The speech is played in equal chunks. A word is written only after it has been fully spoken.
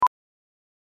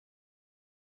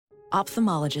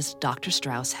Ophthalmologist Dr.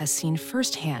 Strauss has seen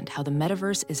firsthand how the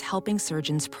metaverse is helping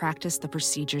surgeons practice the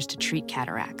procedures to treat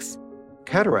cataracts.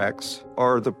 Cataracts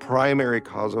are the primary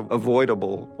cause of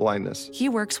avoidable blindness. He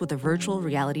works with a virtual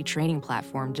reality training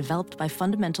platform developed by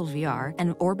Fundamental VR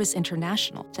and Orbis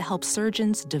International to help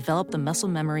surgeons develop the muscle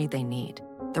memory they need.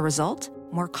 The result?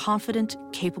 More confident,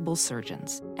 capable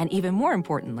surgeons. And even more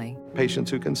importantly,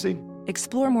 Patients who can see.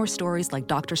 explore more stories like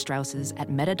Dr. Strauss's at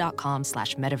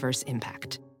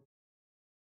meta.com/metaverseimpact.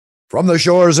 From the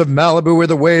shores of Malibu where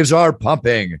the waves are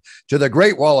pumping, to the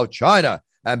Great Wall of China,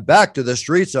 and back to the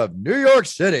streets of New York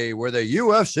City where the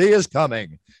UFC is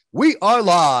coming. We are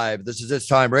live. This is It's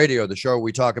Time Radio, the show where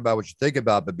we talk about what you think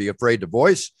about, but be afraid to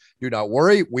voice. Do not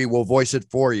worry. We will voice it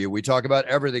for you. We talk about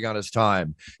everything on It's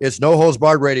Time. It's No Holds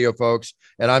Barred Radio, folks.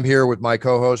 And I'm here with my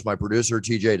co-host, my producer,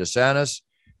 TJ DeSantis.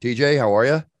 TJ, how are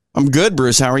you? I'm good,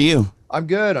 Bruce. How are you? I'm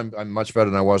good. I'm much better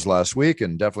than I was last week,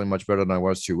 and definitely much better than I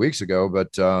was 2 weeks ago.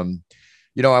 But, I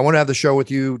want to have the show with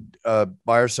you by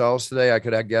ourselves today. I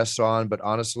could have guests on, but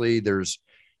honestly, there's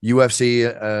UFC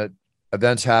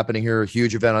events happening here. A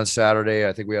huge event on Saturday.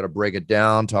 I think we ought to break it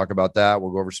down, talk about that.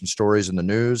 We'll go over some stories in the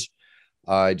news.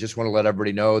 I just want to let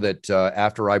everybody know that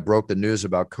after I broke the news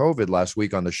about COVID last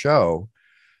week on the show,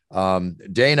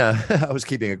 Dana, I was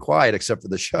keeping it quiet except for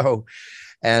the show.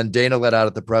 And Dana let out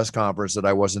at the press conference that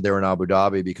I wasn't there in Abu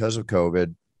Dhabi because of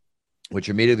COVID, which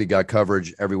immediately got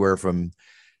coverage everywhere from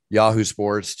Yahoo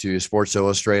Sports to Sports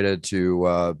Illustrated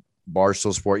to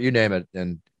Barstool Sport, you name it.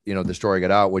 And, the story got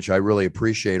out, which I really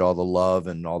appreciate all the love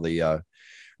and all the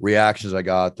reactions I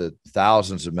got, the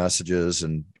thousands of messages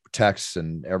and texts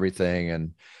and everything.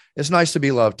 And it's nice to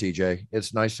be loved, TJ.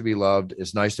 It's nice to be loved.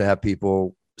 It's nice to have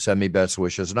people send me best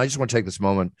wishes. And I just want to take this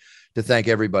moment to thank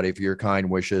everybody for your kind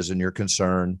wishes and your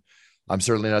concern. I'm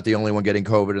certainly not the only one getting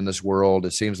COVID in this world.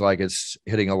 It seems like it's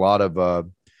hitting a lot of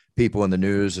people in the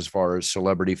news as far as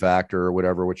celebrity factor or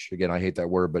whatever, which again, I hate that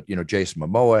word, but Jason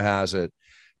Momoa has it.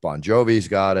 Bon Jovi's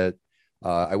got it.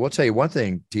 I will tell you one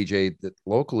thing, TJ, that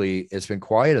locally it's been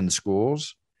quiet in the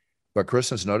schools, but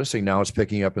Kristen's noticing now it's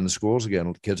picking up in the schools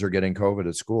again. Kids are getting COVID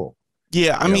at school.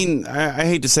 Yeah, I mean, I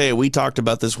hate to say it. We talked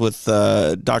about this with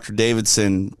Dr.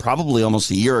 Davidson probably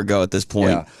almost a year ago at this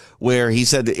point, where he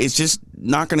said it's just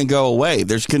not going to go away.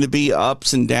 There's going to be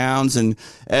ups and downs and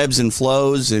ebbs and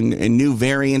flows and new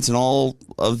variants and all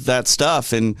of that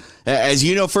stuff. And as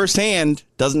you know firsthand,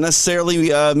 doesn't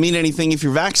necessarily mean anything if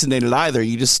you're vaccinated either.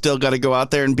 You just still got to go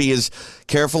out there and be as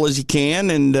careful as you can.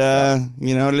 And,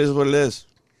 it is what it is.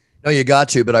 No, you got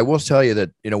to. But I will tell you that,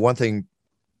 one thing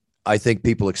I think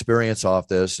people experience off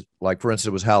this, like, for instance,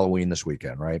 it was Halloween this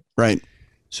weekend, right? Right.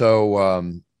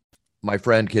 So my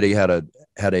friend Kitty had a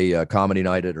comedy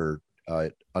night at her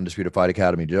Undisputed Fight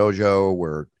Academy dojo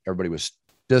where everybody was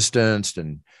distanced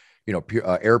and,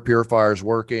 air purifiers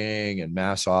working and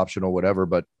mask optional, whatever.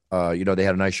 But, they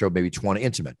had a nice show, maybe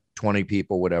 20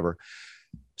 people, whatever.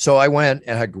 So I went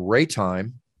and had a great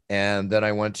time. And then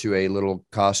I went to a little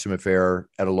costume affair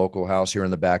at a local house here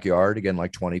in the backyard. Again,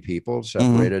 like 20 people,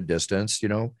 separated, distanced,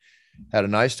 had a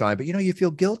nice time. But, you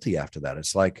feel guilty after that.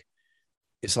 It's like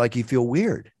you feel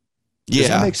weird. Does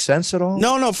that make sense at all?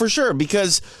 No, for sure.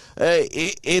 Because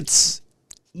you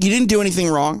didn't do anything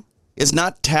wrong. It's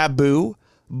not taboo.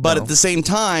 But at the same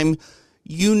time,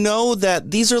 that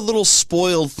these are little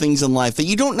spoiled things in life that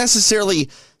you don't necessarily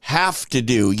have to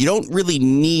do. You don't really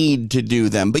need to do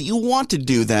them, but you want to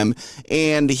do them.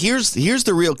 And here's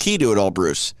the real key to it all,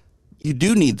 Bruce. You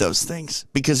do need those things,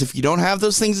 because if you don't have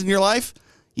those things in your life,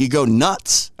 you go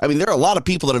nuts. I mean, there are a lot of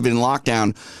people that have been in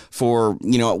lockdown for,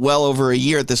 well over a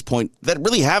year at this point that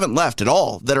really haven't left at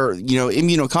all, that are,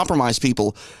 immunocompromised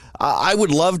people. I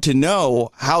would love to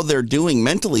know how they're doing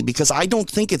mentally, because I don't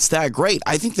think it's that great.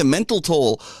 I think the mental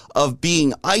toll of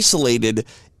being isolated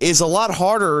is a lot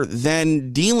harder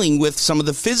than dealing with some of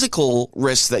the physical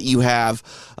risks that you have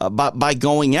by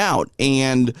going out.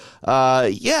 And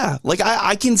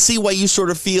I can see why you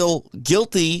sort of feel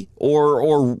guilty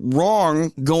or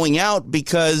wrong going out,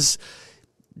 because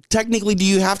technically, do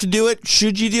you have to do it?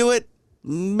 Should you do it?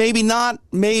 Maybe not,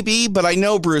 maybe, but I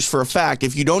know, Bruce, for a fact,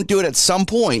 if you don't do it at some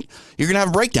point, you're going to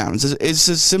have breakdowns. It's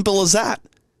as simple as that.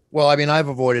 Well, I mean, I've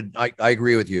avoided, I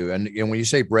agree with you. And when you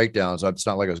say breakdowns, it's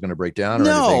not like I was going to break down or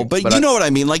anything. No, but you know what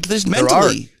I mean? Like, there's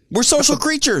mentally, we're social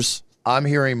creatures. I'm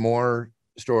hearing more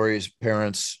stories,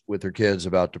 parents with their kids,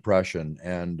 about depression.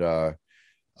 And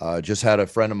just had a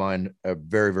friend of mine, a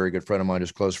very, very good friend of mine,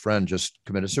 his close friend, just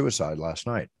committed suicide last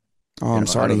night. Oh, I'm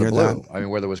sorry to hear that. I mean,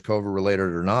 whether it was COVID related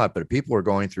or not, but people are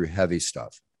going through heavy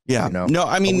stuff. Yeah. No,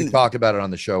 I mean, we talked about it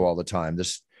on the show all the time.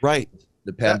 Right.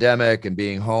 the pandemic and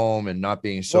being home and not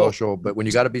being social. But when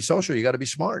you got to be social, you got to be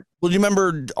smart. Well, you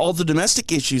remember all the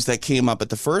domestic issues that came up at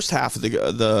the first half of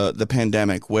the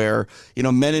pandemic, where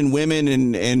men and women,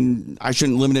 and I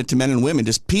shouldn't limit it to men and women,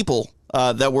 just people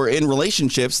that were in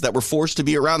relationships that were forced to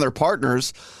be around their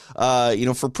partners,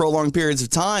 for prolonged periods of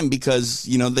time because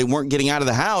they weren't getting out of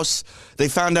the house. They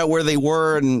found out where they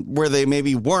were and where they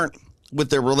maybe weren't with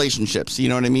their relationships. You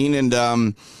know what I mean?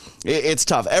 And it's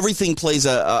tough. Everything plays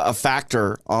a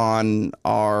factor on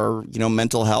our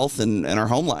mental health and our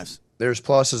home lives. There's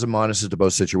pluses and minuses to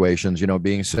both situations.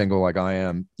 Being single like I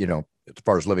am, as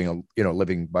far as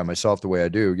living by myself the way I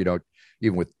do,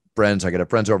 even with friends, I get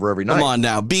friends over every night. Come on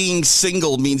now. Being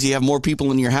single means you have more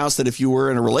people in your house than if you were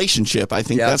in a relationship. I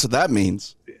think that's what that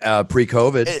means.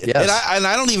 Pre-COVID, yes. And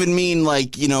I don't even mean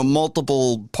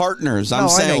multiple partners. I'm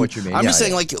saying, I know what you mean. I'm just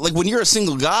saying like when you're a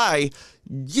single guy,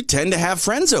 you tend to have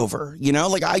friends over.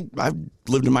 I've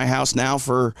lived in my house now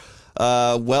for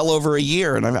well over a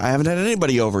year, and I haven't had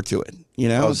anybody over to it.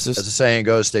 As the saying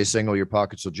goes, stay single, your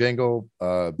pockets will jingle.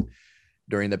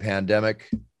 During the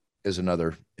pandemic is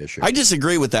another issue. I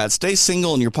disagree with that. Stay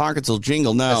single and your pockets will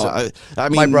jingle. No, I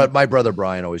mean, my brother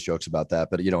Brian always jokes about that,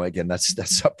 but again,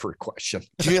 that's up for a question.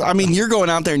 I mean, you're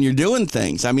going out there and you're doing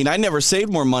things. I mean, I never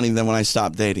saved more money than when I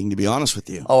stopped dating, to be honest with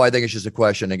you. Oh, I think it's just a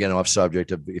question, again, off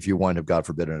subject of if you wind up, God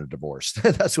forbid, in a divorce.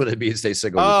 That's what it means. Stay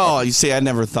single. Oh, you see, I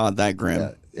never thought that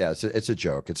grim. Yeah, it's a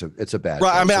joke. It's a bad.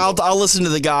 Right. I mean, I'll listen to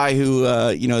the guy who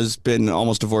has been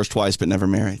almost divorced twice but never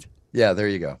married. Yeah, there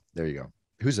you go.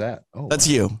 Who's that? Oh, that's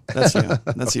wow. You. That's you.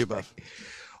 That's you, Buff.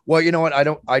 Well, you know what? I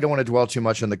don't want to dwell too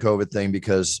much on the COVID thing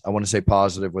because I want to stay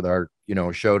positive with our,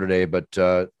 show today. But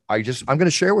I'm going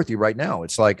to share with you right now.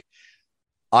 It's like,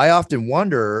 I often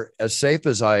wonder, as safe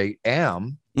as I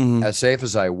am, as safe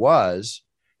as I was,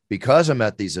 because I'm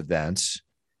at these events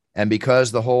and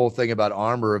because the whole thing about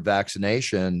armor of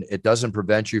vaccination, it doesn't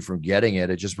prevent you from getting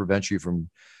it. It just prevents you from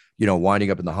winding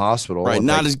up in the hospital. Right.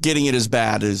 Not as getting it as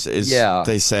bad as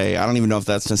they say. I don't even know if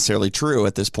that's necessarily true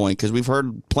at this point because we've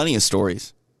heard plenty of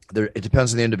stories. It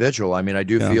depends on the individual. I mean, I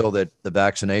do feel that the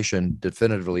vaccination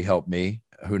definitively helped me.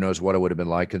 Who knows what it would have been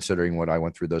like considering what I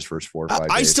went through those first 4 or 5 days.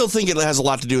 I still think it has a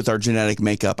lot to do with our genetic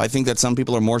makeup. I think that some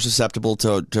people are more susceptible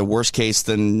to worst case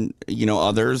than,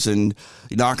 others. And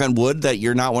knock on wood that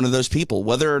you're not one of those people.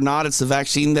 Whether or not it's the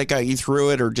vaccine that got you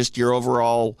through it or just your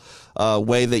overall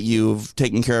way that you've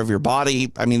taken care of your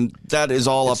body. I mean, that is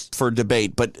all up for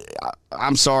debate. But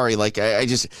I'm sorry. Like,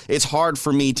 it's hard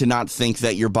for me to not think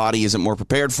that your body isn't more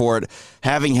prepared for it,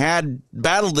 having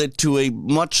battled it to a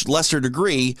much lesser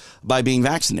degree by being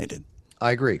vaccinated.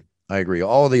 I agree.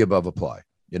 All of the above apply.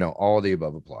 All of the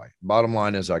above apply. Bottom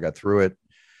line is I got through it.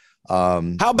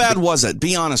 How bad was it?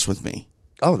 Be honest with me.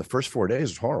 Oh, the first 4 days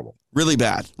was horrible. Really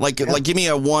bad. Like give me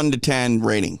a 1 to 10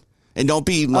 rating. And don't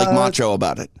be macho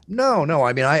about it. No.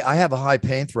 I mean, I have a high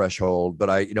pain threshold, but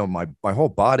my whole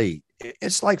body,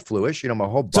 it's like flu-ish. My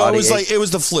whole body. So it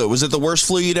was the flu. Was it the worst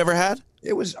flu you'd ever had?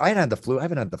 It was. I hadn't had the flu. I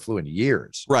haven't had the flu in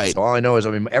years. Right. So all I know is,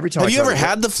 every time. Have you ever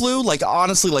had the flu? Like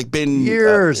honestly, been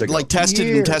years ago. Like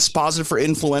tested and test positive for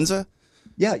influenza?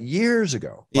 Yeah, years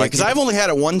ago. Yeah, because I've only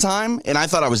had it one time, and I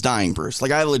thought I was dying, Bruce.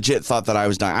 Like I legit thought that I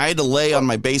was dying. I had to lay on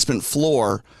my basement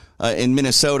floor in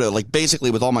Minnesota, like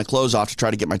basically with all my clothes off to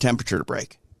try to get my temperature to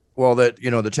break. Well, the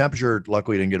temperature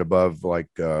luckily didn't get above like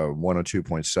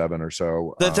 102.7 or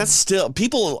so. That's still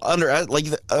people under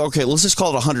okay. Let's just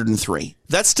call it 103.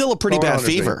 That's still a pretty bad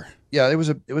fever. Yeah, it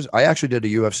was. I actually did a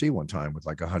UFC one time with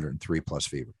like 103 plus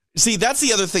fever. See, that's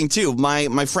the other thing too.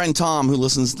 My friend Tom, who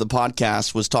listens to the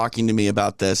podcast, was talking to me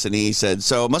about this, and he said,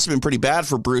 "So it must have been pretty bad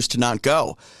for Bruce to not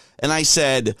go." And I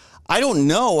said, I don't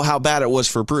know how bad it was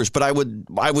for Bruce, but I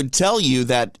would tell you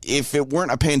that if it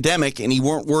weren't a pandemic and he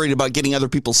weren't worried about getting other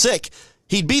people sick,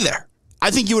 he'd be there.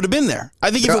 I think you would have been there. I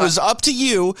think if it was up to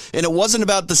you and it wasn't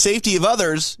about the safety of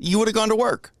others, you would have gone to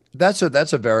work. That's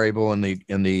a variable in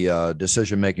the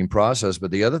decision-making process. But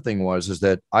the other thing is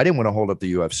that I didn't want to hold up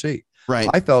the UFC. Right.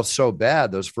 I felt so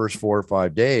bad those first 4 or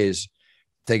 5 days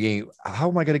thinking, how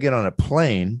am I going to get on a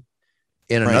plane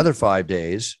in another 5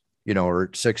 days? Or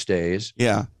 6 days.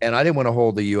 Yeah. And I didn't want to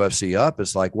hold the UFC up.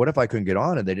 It's like, what if I couldn't get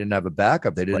on and they didn't have a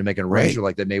backup? They didn't make an arrangement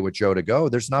like they made with Joe to go.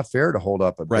 There's not fair to hold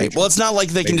up a right. Well, it's not like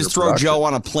they can just throw Joe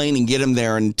on a plane and get him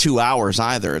there in 2 hours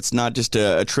either. It's not just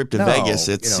a trip to Vegas.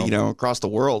 It's, across the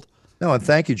world. No, and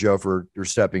thank you, Joe, for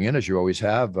stepping in as you always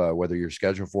have, whether you're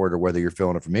scheduled for it or whether you're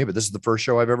filling it for me. But this is the first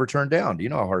show I've ever turned down. Do you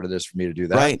know how hard it is for me to do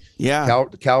that? Right. Yeah.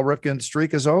 Cal Ripken's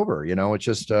streak is over. It's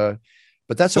just,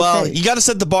 but that's okay. Well, you got to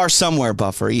set the bar somewhere,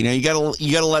 Buffer. You know, you got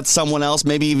to let someone else,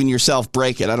 maybe even yourself,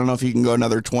 break it. I don't know if you can go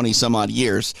another 20 some odd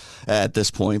years at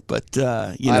this point, but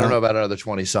I don't know about another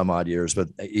 20 some odd years, but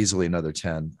easily another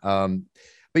 10. But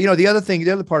the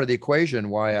other part of the equation,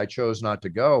 why I chose not to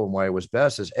go and why it was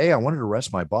best is, I wanted to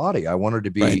rest my body. I wanted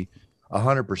to be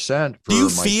 100%. Do you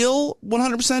feel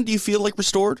 100%? Do you feel like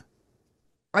restored?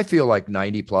 I feel like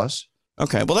 90 plus.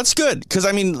 Okay, well, that's good because,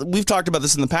 I mean, we've talked about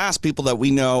this in the past. People that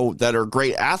we know that are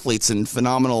great athletes and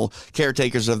phenomenal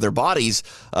caretakers of their bodies,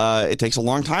 it takes a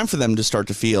long time for them to start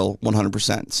to feel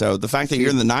 100%. So the fact that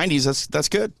you're in the 90s, that's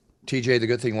good. TJ, the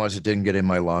good thing was it didn't get in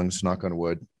my lungs, knock on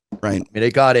wood. Right. I mean,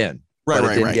 it got in, but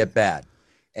it didn't get bad.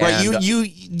 And, right,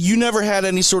 you never had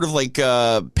any sort of like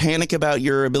panic about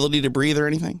your ability to breathe or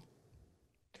anything?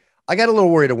 I got a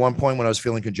little worried at one point when I was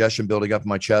feeling congestion building up in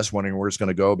my chest, wondering where it's going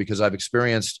to go, because I've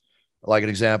experienced, like an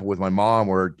example with my mom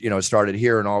where, it started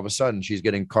here and all of a sudden she's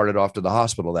getting carted off to the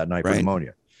hospital that night for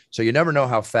pneumonia. So you never know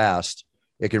how fast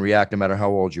it can react no matter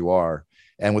how old you are.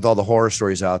 And with all the horror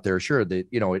stories out there, sure, the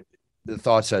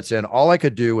thought sets in. All I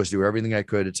could do was do everything I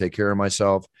could to take care of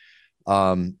myself.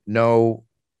 No,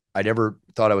 I never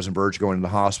thought I was on verge of going to the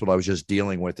hospital. I was just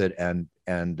dealing with it and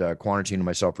quarantining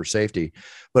myself for safety.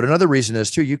 But another reason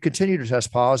is too, you continue to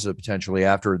test positive potentially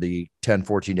after the 10,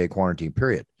 14-day quarantine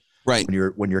period. Right.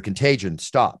 When your contagion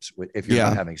stops, if you're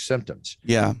not having symptoms.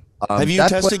 Yeah. Have you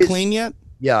tested clean yet?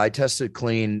 Yeah, I tested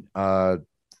clean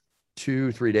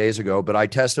 2-3 days ago, but I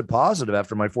tested positive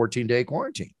after my 14-day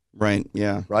quarantine. Right.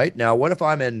 Yeah. Right. Now, what if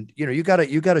I'm in, you got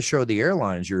to show the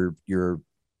airlines your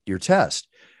test.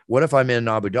 What if I'm in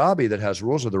Abu Dhabi that has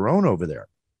rules of their own over there?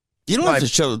 You don't have to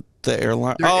show the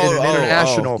airline.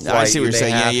 International flight. I see what you're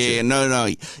saying. Yeah. No.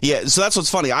 Yeah. So that's what's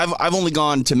funny. I've only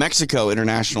gone to Mexico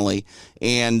internationally,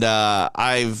 and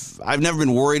I've never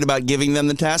been worried about giving them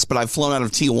the test, but I've flown out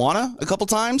of Tijuana a couple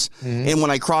times, and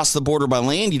when I cross the border by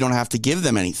land, you don't have to give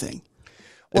them anything.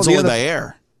 It's only by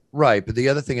air. Right. But the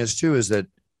other thing is too is that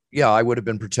I would have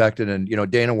been protected, and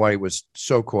Dana White was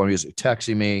so cool. He was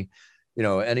texting me,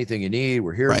 anything you need,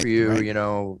 we're here for you.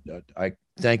 Right. I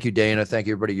thank you, Dana. Thank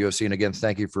you, everybody at UFC. And again,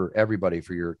 thank you for everybody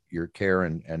for your care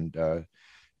and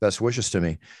best wishes to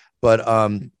me. But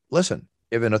listen,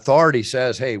 if an authority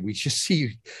says, hey, we just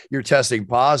see you're testing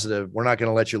positive, we're not going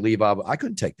to let you leave. I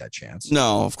couldn't take that chance.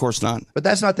 No, of course not. But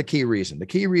that's not the key reason. The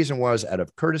key reason was out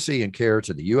of courtesy and care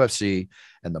to the UFC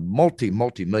and the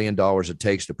multi-million dollars it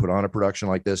takes to put on a production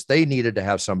like this, they needed to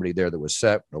have somebody there that was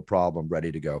set, no problem,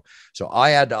 ready to go. So I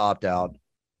had to opt out.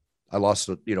 I lost,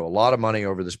 a lot of money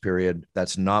over this period.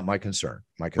 That's not my concern.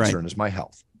 My concern is my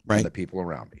health and the people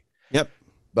around me. Yep.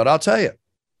 But I'll tell you,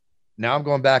 now I'm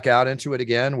going back out into it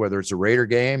again, whether it's a Raider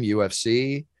game,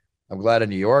 UFC. I'm glad in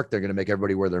New York, they're going to make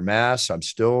everybody wear their masks. I'm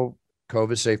still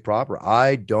COVID safe proper.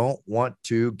 I don't want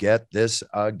to get this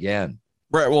again.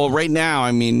 Right. Well, right now,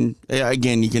 I mean,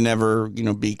 again, you can never,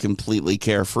 be completely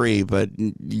carefree, but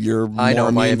you're more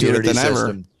immune to it than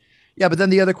ever. Yeah, but then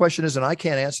the other question is, and I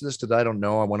can't answer this because I don't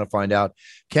know. I want to find out.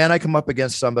 Can I come up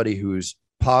against somebody who's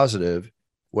positive,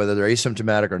 whether they're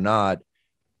asymptomatic or not?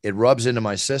 It rubs into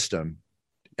my system.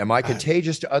 Am I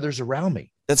contagious to others around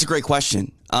me? That's a great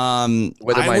question. Whether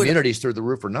my immunity is through the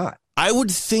roof or not. I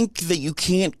would think that you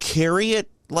can't carry it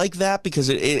like that because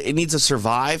it needs to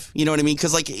survive. You know what I mean?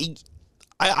 Because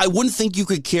I wouldn't think you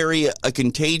could carry a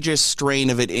contagious strain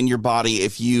of it in your body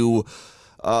if you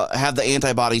have the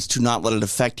antibodies to not let it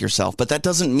affect yourself. But that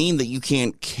doesn't mean that you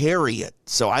can't carry it.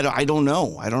 So I don't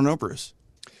know. I don't know, Bruce.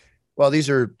 Well, these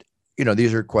are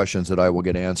questions that I will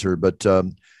get answered. But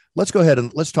let's go ahead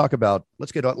and let's get off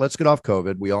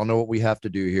COVID. We all know what we have to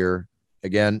do here.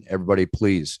 Again, everybody,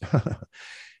 please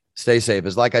stay safe.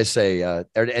 As like I say,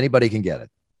 anybody can get it.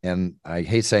 And I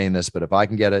hate saying this, but if I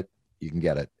can get it, you can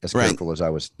get it. As careful as I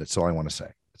was. That's all I want to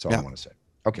say. I want to say.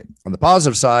 Okay. On the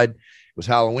positive side, it was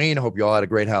Halloween. I hope you all had a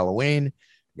great Halloween.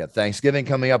 We got Thanksgiving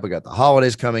coming up. We got the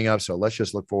holidays coming up. So let's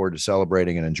just look forward to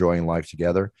celebrating and enjoying life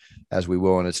together as we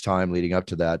will in its time leading up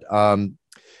to that.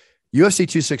 UFC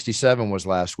 267 was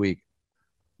last week.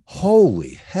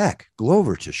 Holy heck.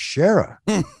 Glover Teixeira.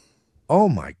 Oh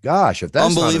my gosh. If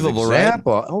that's unbelievable, not an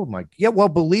example, right? Oh my, yeah. Well,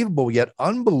 believable yet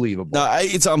unbelievable. No,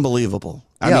 it's unbelievable.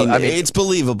 I mean, it's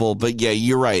believable, but yeah,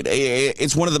 you're right.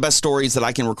 It's one of the best stories that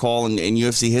I can recall in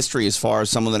UFC history as far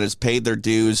as someone that has paid their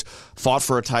dues, fought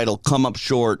for a title, come up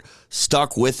short,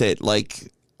 stuck with it.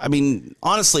 I mean,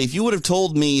 honestly, if you would have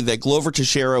told me that Glover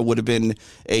Teixeira would have been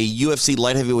a UFC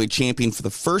light heavyweight champion for the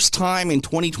first time in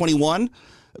 2021,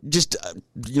 just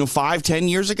 5-10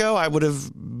 years ago, I would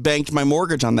have banked my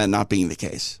mortgage on that not being the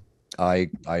case. I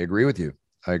agree with you.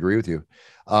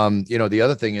 The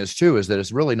other thing is too, is that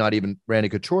it's really not even Randy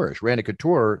Couture. Randy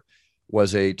Couture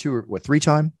was a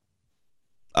three-time.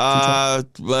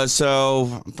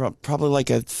 So probably like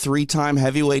a 3-time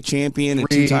heavyweight champion, a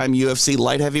 2-time UFC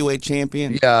light heavyweight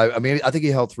champion. Yeah, I mean, I think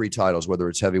he held 3 titles, whether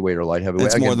it's heavyweight or light heavyweight.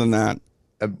 It's more than that.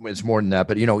 It's more than that,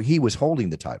 but he was holding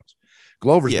the titles.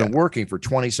 Glover's been working for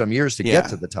 20 some years to get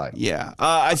to the title. Yeah.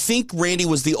 I think Randy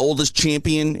was the oldest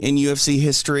champion in UFC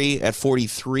history at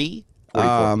 43.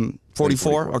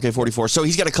 44. Okay, 44. So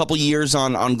he's got a couple years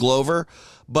on Glover.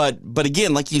 But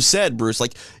again, like you said, Bruce,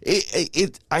 like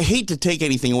I hate to take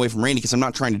anything away from Randy because I'm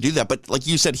not trying to do that. But like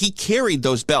you said, he carried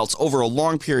those belts over a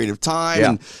long period of time.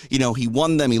 And, he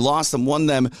won them, he lost them, won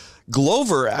them.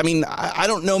 Glover, I mean, I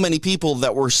don't know many people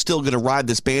that were still going to ride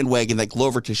this bandwagon that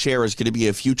Glover Teixeira is going to be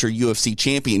a future UFC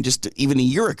champion just even a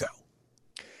year ago.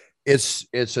 It's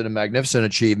a magnificent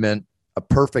achievement, a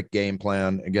perfect game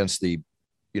plan against the,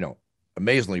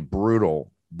 amazingly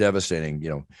brutal, devastating,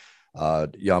 Jan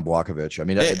Blachowicz. I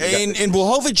mean, and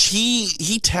Blachowicz,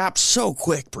 he tapped so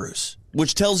quick, Bruce,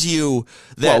 which tells you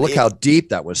that. Well, look how deep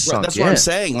that was sunk. That's what I'm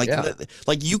saying.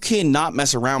 Like you cannot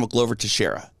mess around with Glover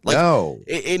Teixeira. No.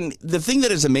 And the thing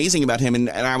that is amazing about him, and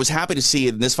I was happy to see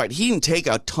it in this fight, he didn't take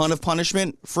a ton of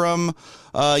punishment from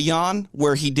Jan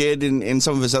where he did in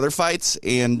some of his other fights,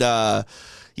 and.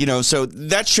 So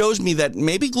that shows me that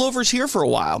maybe Glover's here for a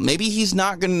while. Maybe he's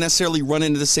not going to necessarily run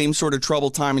into the same sort of trouble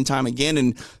time and time again,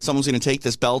 and someone's going to take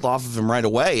this belt off of him right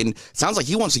away. And it sounds like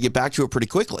he wants to get back to it pretty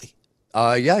quickly.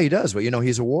 Yeah, he does. But,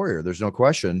 he's a warrior. There's no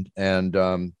question. And,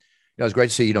 it's great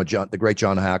to see, the great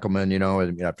John Hackelman,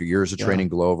 and after years of training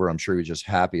Glover, I'm sure he's just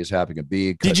happy as happy can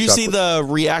be. Did you see the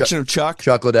reaction of Chuck?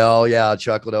 Chuck Liddell. Yeah,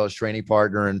 Chuck Liddell, his training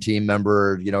partner and team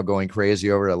member, going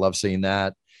crazy over it. I love seeing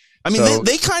that. I mean,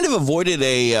 they kind of avoided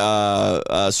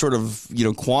a sort of,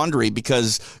 quandary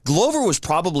because Glover was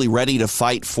probably ready to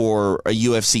fight for a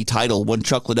UFC title when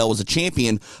Chuck Liddell was a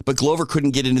champion, but Glover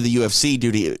couldn't get into the UFC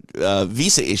due to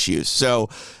visa issues. So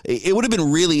it would have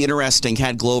been really interesting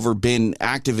had Glover been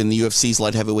active in the UFC's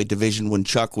light heavyweight division when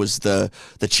Chuck was the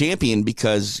champion,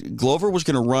 because Glover was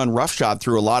going to run roughshod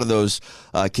through a lot of those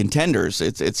contenders.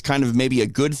 It's kind of maybe a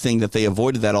good thing that they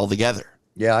avoided that altogether.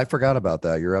 Yeah, I forgot about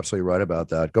that. You're absolutely right about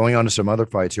that. Going on to some other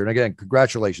fights here. And again,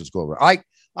 congratulations, Glover.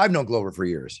 I've known Glover for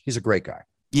years. He's a great guy.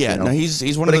 Yeah, no,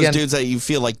 he's one of those dudes that you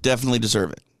feel like definitely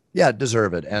deserve it. Yeah,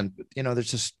 deserve it. And,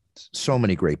 there's just so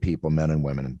many great people, men and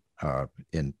women,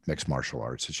 in mixed martial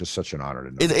arts. It's just such an honor to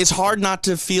know. It's hard not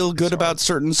to feel good about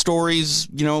certain stories,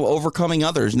 overcoming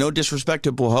others. No disrespect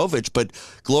to Blachowicz, but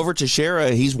Glover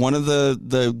Teixeira, he's one of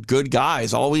the good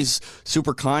guys, always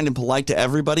super kind and polite to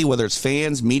everybody, whether it's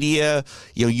fans, media,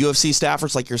 UFC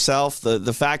staffers like yourself.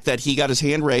 The fact that he got his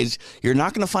hand raised, you're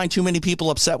not going to find too many people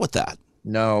upset with that.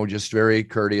 No, just very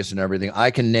courteous and everything.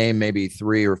 I can name maybe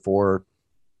 3 or 4,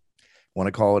 want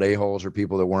to call it a-holes, or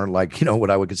people that weren't what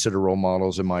I would consider role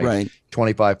models in my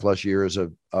 25 plus years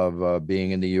of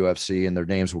being in the UFC, and their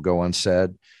names will go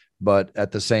unsaid. But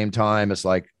at the same time, it's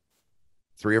like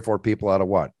 3 or 4 people out of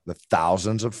the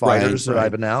thousands of fighters that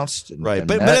I've announced.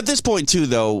 But at this point too,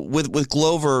 though, with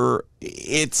Glover,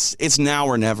 it's now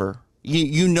or never.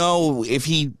 If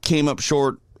he came up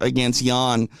short against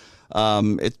Jan,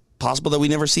 it's possible that we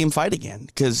never see him fight again,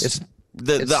 because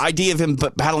the idea of him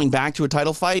battling back to a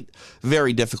title fight,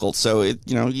 very difficult. So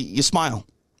you smile.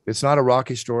 It's not a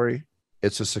Rocky story.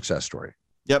 It's a success story.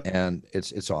 Yep. And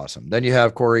it's awesome. Then you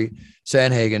have Corey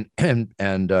Sandhagen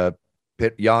and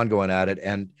Jan going at it,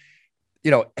 and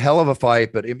hell of a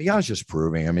fight, but Jan's just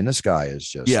proving. I mean, this guy is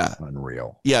just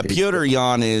unreal. Yeah, Piotr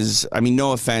Jan is,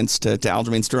 no offense to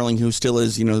Aljamain Sterling, who still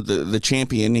is, the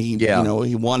champion. He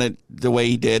he won it the way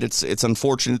he did. It's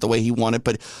unfortunate the way he won it,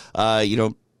 but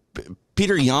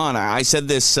Peter Yan, I said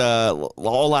this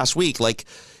all last week, like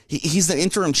he's the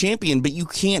interim champion, but you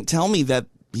can't tell me that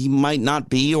he might not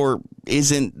be or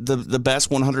isn't the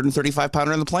best 135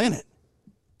 pounder on the planet.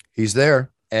 He's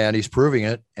there, and he's proving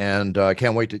it, and I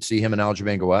can't wait to see him and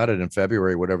Aljamain go at it in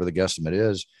February, whatever the guesstimate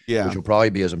is, which will probably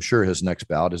be, as I'm sure, his next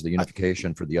bout is the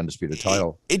unification for the undisputed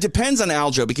title. It depends on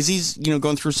Aljo, because he's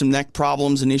going through some neck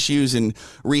problems and issues and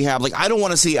rehab. Like, I don't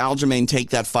want to see Aljamain take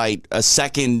that fight a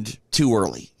second too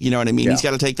early. You know what I mean? Yeah. He's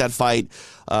got to take that fight,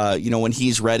 when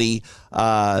he's ready.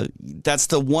 That's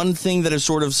the one thing that is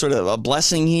sort of a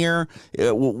blessing here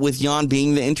with Jan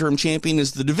being the interim champion,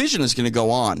 is the division is going to go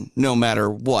on no matter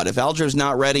what. If Aljo's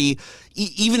not ready,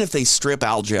 even if they strip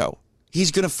Aljo,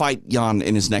 he's going to fight Jan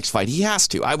in his next fight. He has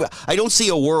to. I don't see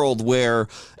a world where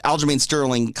Aljamain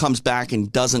Sterling comes back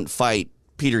and doesn't fight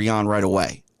Peter Yan right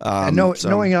away. Knowing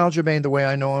Aljamain the way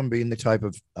I know him, being the type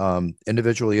of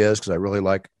individual he is, because I really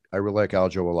like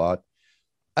Aljo a lot.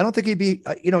 I don't think he'd be,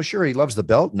 sure, he loves the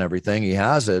belt and everything. He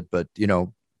has it, but,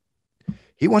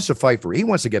 He wants to fight he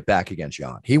wants to get back against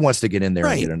Jan. He wants to get in there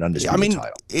and get an undisputed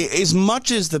title. As much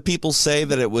as the people say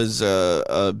that it was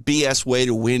a BS way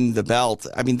to win the belt,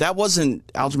 I mean, that wasn't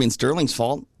Aljamain Sterling's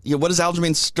fault. What is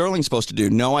Aljamain Sterling supposed to do?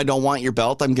 No, I don't want your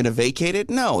belt. I'm going to vacate it.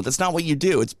 No, that's not what you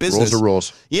do. It's business. Rules are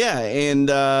rules. Yeah, and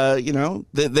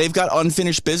they've got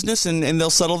unfinished business, and they'll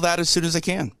settle that as soon as they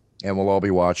can. And we'll all be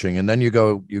watching. And then you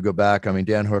go back. I mean,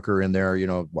 Dan Hooker in there.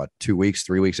 3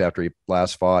 weeks after he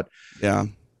last fought. Yeah.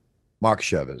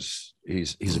 Makhachev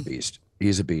he's a beast.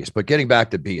 He's a beast. But getting back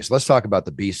to beast, let's talk about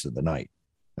the beast of the night.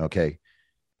 Okay.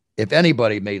 If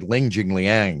anybody made Ling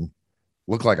Jingliang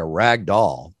look like a rag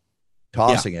doll,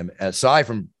 tossing him, aside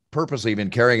from purposely even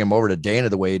carrying him over to Dana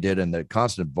the way he did, and the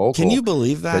constant vocal. Can you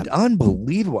believe that?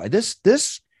 Unbelievable.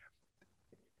 This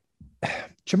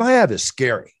Chimaev is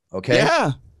scary. Okay.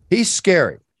 Yeah. He's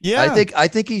scary. Yeah. I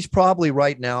think he's probably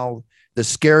right now the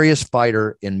scariest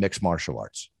fighter in mixed martial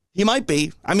arts. He might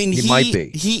be. I mean, he might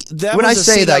be. When I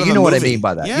say that, you know what I mean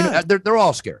by that. Yeah. They're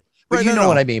all scary. But right, you know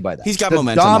what I mean by that. He's got the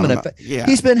momentum. Dominant. Yeah.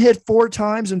 He's been hit 4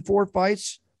 times in 4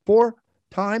 fights. 4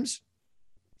 times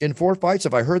in 4 fights.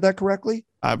 Have I heard that correctly?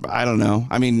 I don't know.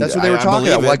 I mean, that's what they were talking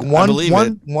about. Like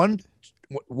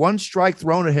one strike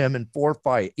thrown at him in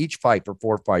each fight for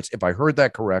 4 fights. If I heard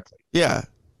that correctly. Yeah.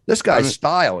 This guy's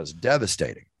style is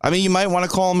devastating. I mean, you might want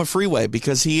to call him a freeway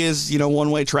because he is,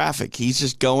 one-way traffic. He's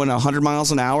just going 100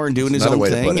 miles an hour and doing his own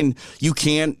thing, and you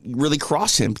can't really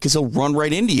cross him because he'll run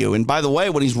right into you. And by the way,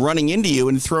 when he's running into you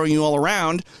and throwing you all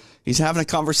around, he's having a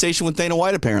conversation with Dana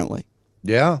White, apparently.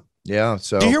 Yeah. Yeah.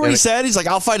 So do you hear what he said? He's like,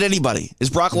 I'll fight anybody. Is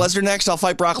Brock Lesnar next? I'll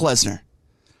fight Brock Lesnar.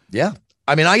 Yeah.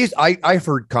 I mean, I've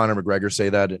heard Conor McGregor say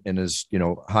that in his,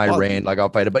 high range, like I'll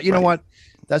fight it. But you know what?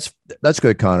 That's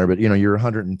good, Conor. But you're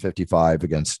 155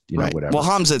 against, whatever. Well,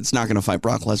 Hamzat's not going to fight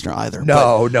Brock Lesnar either.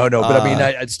 No. But I mean,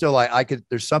 it's still I could.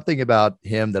 There's something about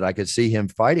him that I could see him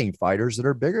fighting fighters that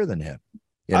are bigger than him.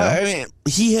 I mean,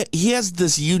 he has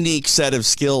this unique set of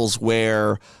skills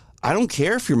where I don't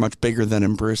care if you're much bigger than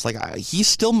him, Bruce. Like he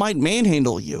still might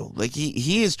manhandle you. Like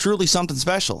he is truly something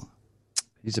special.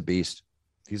 He's a beast.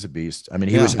 He's a beast. I mean,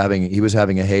 he was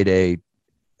having a heyday.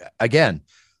 Again,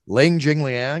 Ling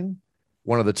Jingliang,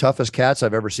 one of the toughest cats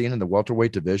I've ever seen in the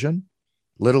welterweight division,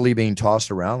 literally being tossed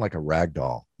around like a rag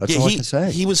doll. That's all I can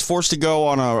say. He was forced to go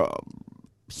on a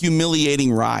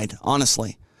humiliating ride,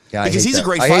 honestly. Yeah, because he's a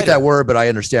great fighter. I hate that word, but I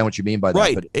understand what you mean by that.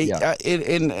 Right. But, yeah.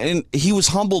 And he was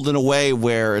humbled in a way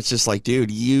where it's just like,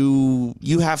 dude, you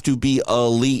have to be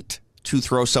elite to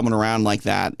throw someone around like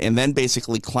that and then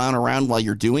basically clown around while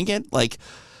you're doing it. Like,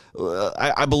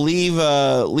 I believe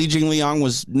Li Jingliang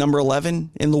was number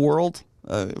 11 in the world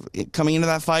coming into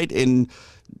that fight, and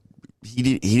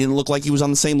he didn't look like he was on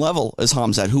the same level as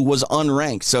Hamzat, who was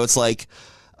unranked. So it's like,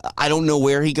 I don't know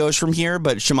where he goes from here,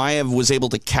 but Chimaev was able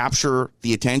to capture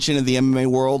the attention of the MMA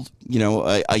world,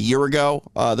 a year ago,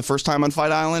 the first time on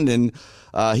Fight Island, and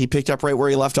he picked up right where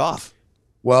he left off.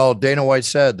 Well, Dana White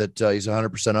said that he's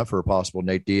 100% up for a possible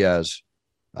Nate Diaz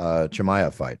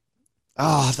Chimaev fight.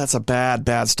 Oh, that's a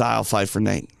bad style fight for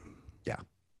Nate. Yeah,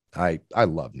 I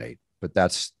love Nate, but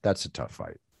that's a tough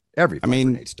fight.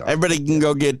 Everybody can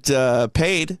go get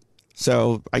paid,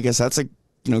 so I guess that's a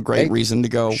great reason to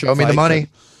go. Show me the money.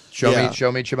 Show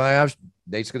me Chimaev.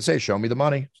 Nate's gonna say, "Show me the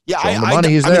money." Yeah, show him the money.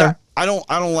 He's there. I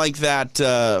don't like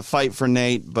that fight for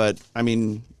Nate, but I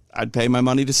mean, I'd pay my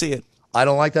money to see it. I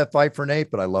don't like that fight for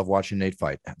Nate, but I love watching Nate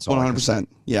fight. 100%.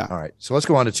 Yeah. All right. So let's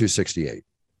go on to 268.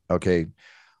 Okay.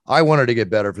 I wanted to get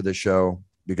better for this show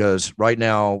because right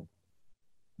now,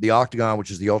 the Octagon,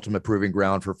 which is the ultimate proving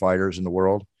ground for fighters in the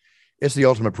world, it's the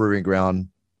ultimate proving ground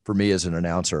for me as an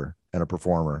announcer and a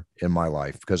performer in my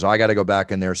life, because I got to go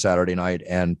back in there Saturday night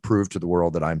and prove to the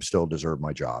world that I'm still deserve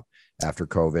my job after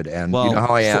COVID. And you know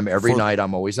how I am every night.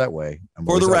 I'm always that way.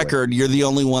 For the record, you're the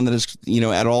only one that is,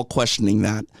 at all questioning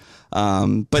that.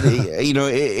 But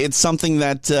it's something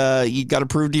that you got to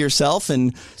prove to yourself,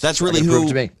 and that's really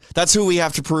who we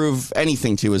have to prove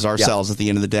anything to is ourselves at the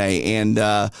end of the day. And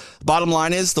bottom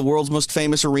line is, the world's most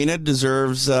famous arena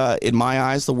deserves, in my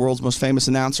eyes, the world's most famous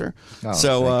announcer.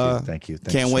 Thank you.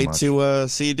 Can't wait to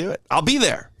see you do it. I'll be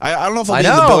there. I don't know if I'll be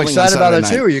in the building. Excited about it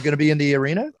too. Are you going to be in the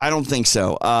arena? I don't think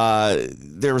so.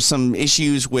 There were some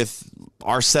issues with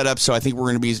our setup, so I think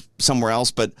we're going to be somewhere else,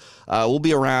 but we'll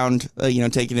be around,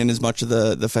 taking in as much of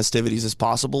the festivities as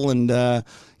possible. And,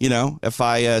 if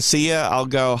I see you, I'll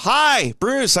go, "Hi,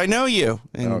 Bruce, I know you."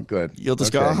 And good. You'll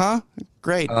just go, "Uh-huh,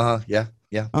 great." Yeah.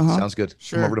 Sounds good.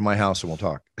 Sure. Come over to my house and we'll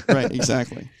talk. Right,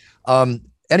 exactly.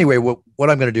 Anyway, what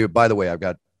I'm going to do, by the way, I've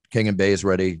got King and Bays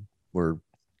ready. We're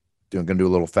going to do a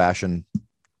little fashion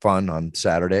fun on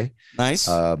Saturday. Nice.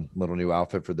 Little new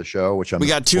outfit for the show, which we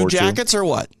got 2 jackets or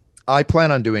what? I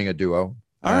plan on doing a duo.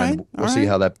 All right. We'll see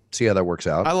how that works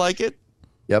out. I like it.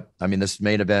 Yep. I mean, this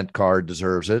main event card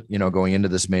deserves it. Going into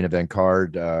this main event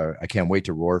card, I can't wait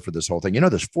to roar for this whole thing.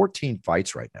 There's 14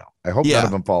 fights right now. I hope none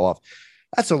of them fall off.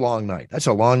 That's a long night. That's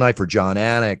a long night for John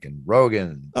Anik and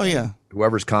Rogan. Oh, yeah.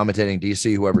 Whoever's commentating,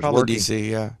 DC, whoever's probably working. DC,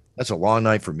 yeah. That's a long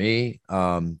night for me.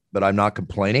 But I'm not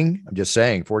complaining. I'm just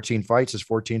saying 14 fights is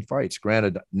 14 fights.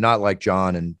 Granted, not like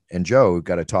John and Joe, who've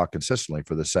got to talk consistently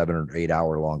for the 7 or 8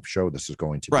 hour long show this is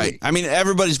going to be. Right. I mean,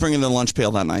 everybody's bringing the lunch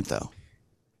pail that night, though.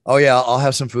 Oh, yeah. I'll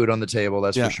have some food on the table.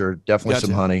 That's for sure. Definitely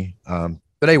some honey.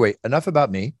 But anyway, enough about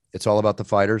me. It's all about the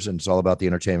fighters and it's all about the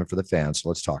entertainment for the fans. So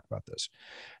let's talk about this.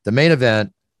 The main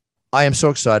event, I am so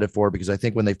excited for because I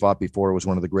think when they fought before, it was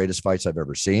one of the greatest fights I've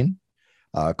ever seen.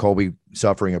 Colby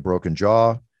suffering a broken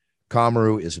jaw.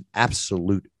 Kamaru is an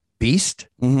absolute beast.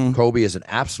 Mm-hmm. Colby is an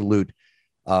absolute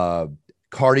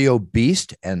cardio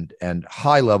beast and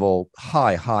high level.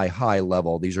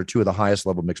 These are two of the highest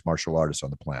level mixed martial artists on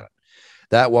the planet.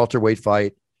 That welterweight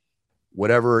fight,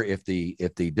 whatever, if the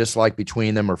dislike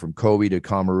between them or from Colby to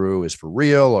Kamaru is for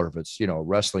real, or if it's,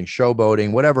 wrestling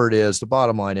showboating, whatever it is, the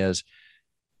bottom line is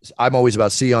I'm always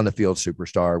about see on the field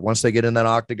superstar. Once they get in that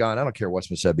octagon, I don't care what's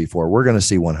been said before. We're going to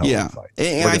see one hell of a fight.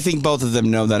 And I think both of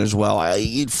them know that as well.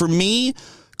 For me,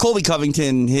 Colby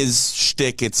Covington, his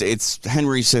shtick, it's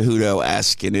Henry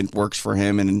Cejudo-esque, and it works for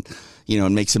him, and it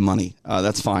makes him money.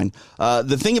 That's fine.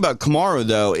 The thing about Kamaru,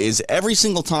 though, is every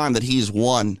single time that he's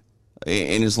won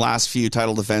in his last few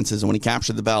title defenses and when he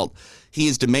captured the belt, he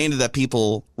has demanded that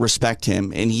people respect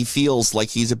him, and he feels like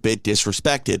he's a bit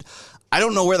disrespected. I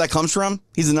don't know where that comes from.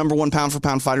 He's the number 1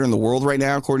 pound-for-pound fighter in the world right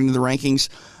now, according to the rankings.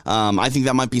 I think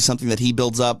that might be something that he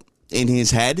builds up in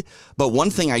his head. But one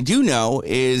thing I do know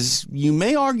is you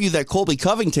may argue that Colby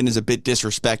Covington is a bit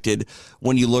disrespected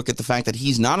when you look at the fact that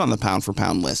he's not on the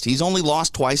pound-for-pound list. He's only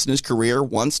lost twice in his career,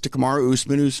 once to Kamaru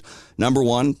Usman, who's number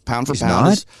 1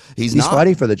 pound-for-pound. He's not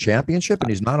fighting for the championship, and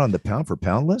he's not on the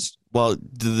pound-for-pound list? Well,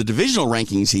 the divisional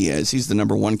rankings he is. He's the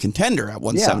number 1 contender at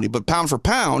 170. But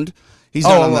pound-for-pound, he's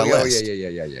not on that list.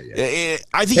 Yeah.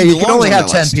 I think you can only have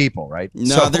 10 people, right?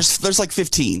 No, there's like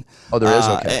 15. Oh, there is?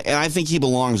 Okay. And I think he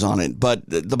belongs on it. But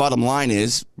the bottom line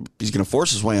is he's going to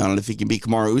force his way on it if he can beat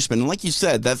Kamaru Usman. And like you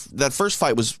said, that first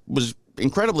fight was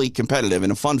incredibly competitive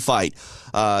and a fun fight.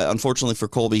 Unfortunately for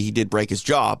Colby, he did break his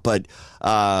jaw, but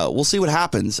we'll see what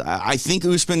happens. I think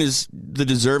Usman is the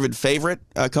deserved favorite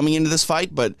coming into this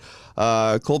fight, but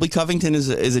Colby Covington is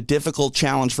a difficult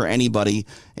challenge for anybody,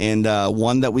 and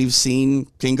one that we've seen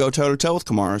can go toe-to-toe with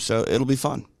Kamaru, so it'll be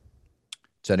fun.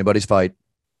 It's anybody's fight.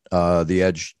 The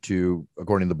edge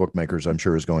according to the bookmakers, I'm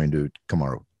sure is going to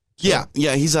Kamaru. So.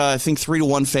 Yeah, he's I think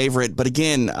 3-1 favorite, but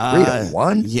again,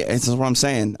 3-1. Yeah, that's what I'm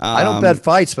saying. I don't bet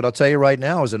fights, but I'll tell you right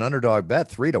now, as an underdog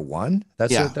bet, 3-1.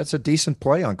 That's a decent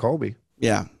play on Colby.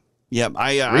 Yeah,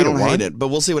 I don't hate it, but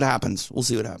we'll see what happens.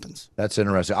 That's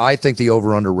interesting. I think the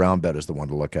over/under round bet is the one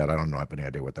to look at. I don't know. I have any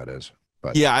idea what that is.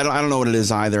 But yeah, I don't know what it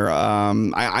is either.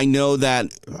 I know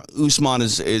that Usman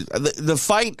is the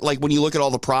fight. Like when you look at all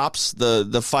the props,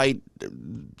 the fight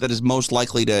that is most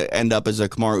likely to end up as a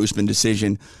Kamaru Usman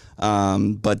decision.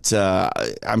 But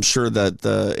I'm sure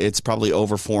that it's probably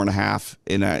over 4.5,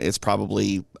 and it's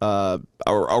probably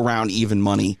around even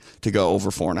money to go over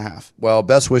 4.5. Well,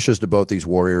 best wishes to both these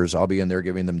warriors. I'll be in there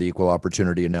giving them the equal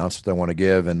opportunity announcement they want to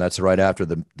give, and that's right after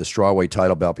the strawweight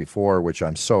title bout before, which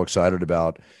I'm so excited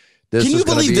about. Can you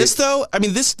believe this, though? I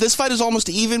mean, this fight is almost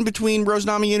even between Rose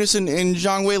Namajunas and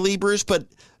Zhang Weili, Bruce, but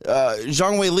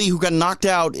Zhang Weili, who got knocked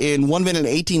out in 1 minute and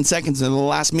 18 seconds in the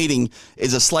last meeting,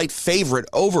 is a slight favorite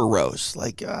over Rose.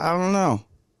 Like, I don't know.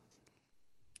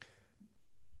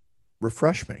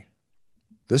 Refresh me.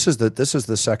 This is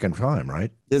the second time, right?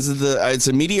 This is it's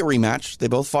an immediate rematch. They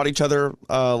both fought each other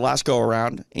last go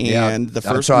around, and the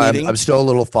first meeting. I'm still a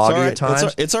little foggy at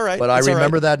times. It's all right. But I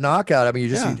remember that knockout. I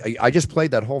mean, I just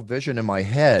played that whole vision in my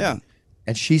head. Yeah.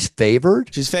 And she's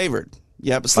favored.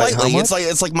 Yeah, but slightly.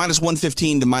 It's like minus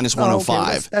 115 to minus 105.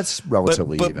 Okay. That's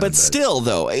relatively even. But still,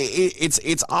 though,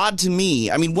 it's odd to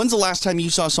me. I mean, when's the last time you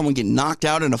saw someone get knocked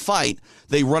out in a fight?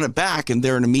 They run it back and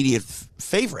they're an immediate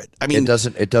favorite. I mean,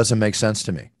 it doesn't make sense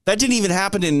to me. That didn't even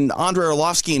happen in Andre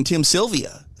Arlovsky and Tim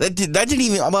Sylvia. That didn't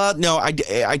even. No,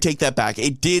 I take that back.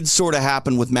 It did sort of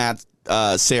happen with Matt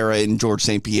Serra and George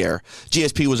St. Pierre.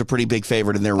 GSP was a pretty big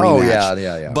favorite in their rematch. Oh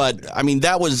yeah. But I mean,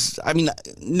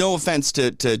 no offense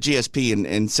to GSP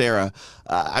and Serra.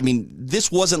 I mean,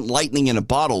 this wasn't lightning in a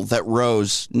bottle that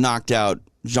Rose knocked out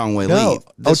Zhang Weili. No.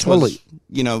 This totally.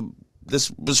 Was,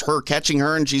 this was her catching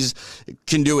her, and she's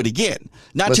can do it again.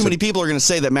 Not too many people are going to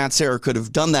say that Matt Serra could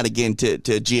have done that again to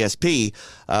GSP.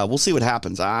 We'll see what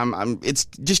happens. It's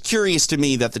just curious to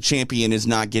me that the champion is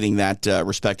not getting that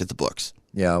respect at the books.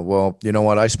 Yeah, well, you know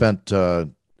what? I spent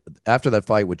after that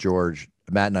fight with George,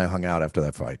 Matt and I hung out after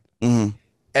that fight, and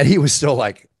he was still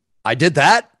like, "I did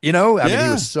that," I mean, he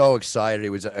was so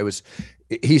excited.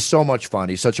 He's so much fun.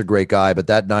 He's such a great guy. But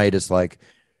that night, it's like,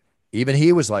 even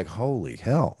he was like, "Holy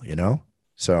hell,"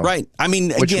 So right. I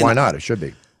mean, again, why not? It should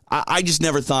be. I just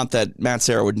never thought that Matt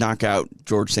Serra would knock out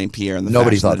George St. Pierre in the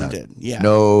Nobody fashion thought that he that. did. Yeah,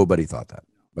 nobody thought that.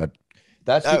 But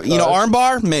that's because,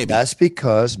 armbar maybe. That's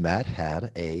because Matt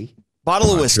had a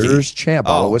bottle of whiskey.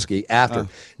 Bottle of whiskey after.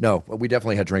 No, we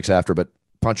definitely had drinks after, but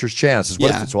puncher's chance is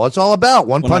what it's all about.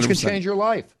 One 100%. Punch can change your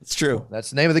life. It's true.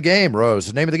 That's the name of the game, Rose.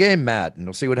 The name of the game, Matt. And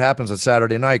we'll see what happens on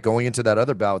Saturday night going into that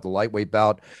other bout, the lightweight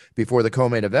bout before the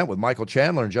co-main event with Michael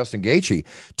Chandler and Justin Gaethje.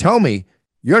 Tell me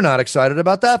you're not excited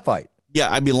about that fight.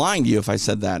 Yeah, I'd be lying to you if I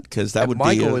said that, because that would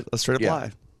be a straight up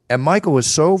lie. And Michael was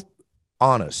so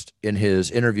honest in his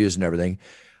interviews and everything.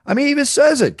 I mean, he even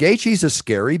says it. Gaethje's a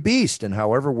scary beast, and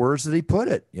however words that he put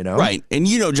it, Right. And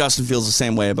Justin feels the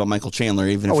same way about Michael Chandler,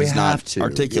 even if he's not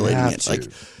articulating it. Like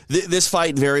this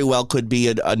fight very well could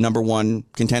be a number one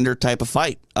contender type of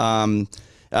fight.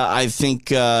 I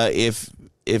think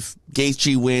if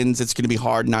Gaethje wins, it's going to be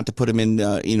hard not to put him in,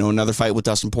 another fight with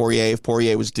Dustin Poirier. If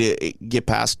Poirier was to get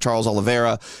past Charles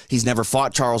Oliveira, he's never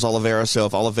fought Charles Oliveira. So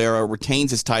if Oliveira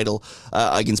retains his title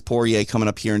against Poirier coming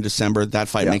up here in December, that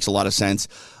fight makes a lot of sense.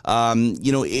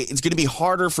 It's going to be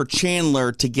harder for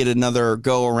Chandler to get another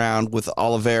go around with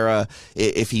Oliveira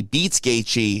if he beats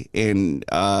Gaethje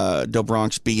and Do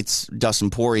Bronx beats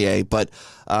Dustin Poirier. But,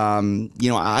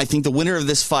 I think the winner of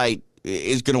this fight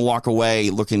is going to walk away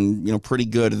looking, pretty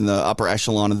good in the upper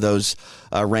echelon of those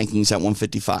rankings at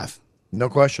 155. No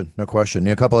question.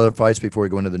 A couple other fights before we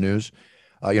go into the news.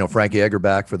 Frankie Edgar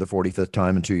back for the 45th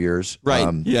time in 2 years. Right.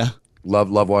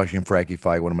 Love watching Frankie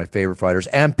fight. One of my favorite fighters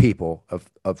and people of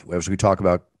as we talk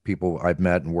about people I've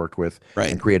met and worked with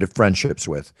and created friendships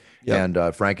with. Yep.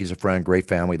 And Frankie's a friend, great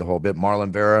family, the whole bit.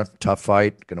 Marlon Vera, tough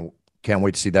fight. Can't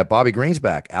wait to see that. Bobby Green's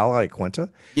back. Ally Quinta.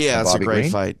 Yeah, that's a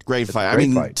great fight. Great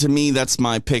fight. To me, that's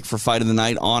my pick for fight of the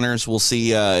night. Honors. We'll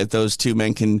see if those two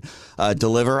men can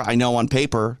deliver. I know on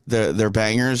paper they're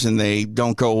bangers and they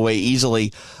don't go away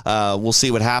easily. We'll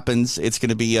see what happens. It's going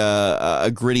to be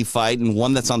a gritty fight and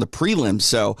one that's on the prelims.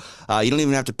 So you don't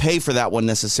even have to pay for that one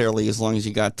necessarily as long as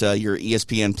you got your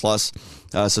ESPN Plus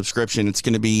subscription. It's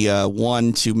going to be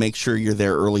one to make sure you're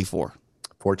there early for.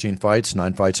 14 fights,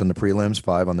 9 fights on the prelims,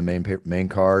 5 on the main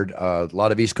card. A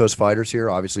lot of East Coast fighters here,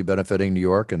 obviously benefiting New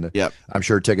York, and I'm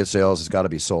sure ticket sales has got to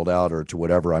be sold out or to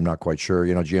whatever. I'm not quite sure.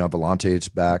 Gian Vellante's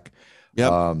back.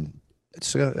 Yep.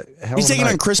 He's taking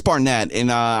on Chris Barnett, and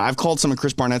I've called some of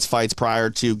Chris Barnett's fights prior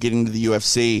to getting to the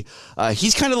UFC.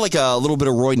 He's kind of like a little bit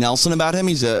of Roy Nelson about him.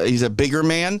 He's a bigger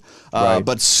man,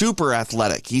 but super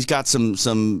athletic. He's got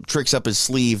some tricks up his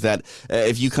sleeve that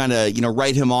if you kind of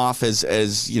write him off as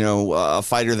a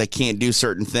fighter that can't do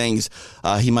certain things,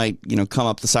 he might come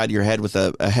up the side of your head with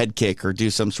a head kick or do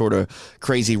some sort of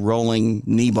crazy rolling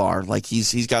knee bar. Like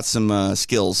he's got some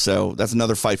skills. So that's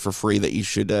another fight for free that you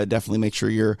should definitely make sure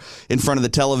you're in front of the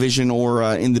television or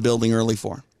in the building early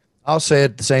for. I'll say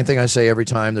it the same thing I say every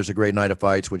time there's a great night of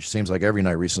fights, which seems like every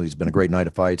night recently has been a great night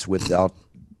of fights without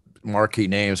marquee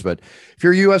names. But if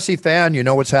you're a UFC fan, you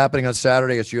know what's happening on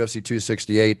Saturday. It's UFC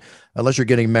 268. Unless you're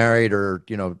getting married or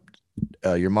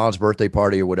your mom's birthday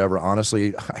party or whatever,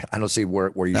 honestly, I don't see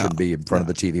where you should be in front of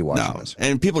the TV watching this.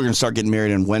 And people are going to start getting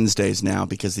married on Wednesdays now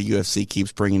because the UFC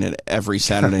keeps bringing it every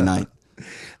Saturday night.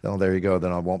 Oh, there you go.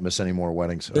 Then I won't miss any more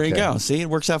weddings. There you go. See, it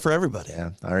works out for everybody. Yeah,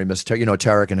 I already missed.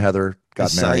 Tarek and Heather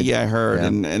got married. Yeah, I heard,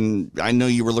 and I know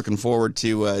you were looking forward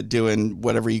to doing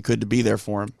whatever you could to be there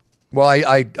for him. Well,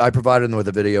 I provided them with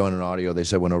a video and an audio. They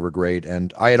said went over great,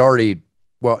 and I had already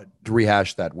to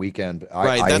rehash that weekend.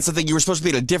 That's the thing. You were supposed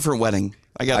to be at a different wedding.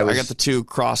 I got the two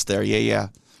crossed there. Yeah.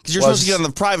 Because you're supposed to get on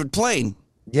the private plane.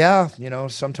 Yeah,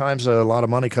 sometimes a lot of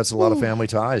money cuts a lot of family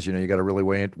ties. You got to really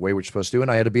weigh what you're supposed to do.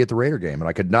 And I had to be at the Raider game, and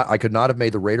I could not have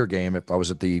made the Raider game if I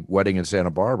was at the wedding in Santa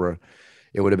Barbara.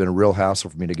 It would have been a real hassle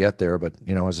for me to get there. But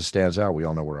as it stands out, we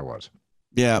all know where I was.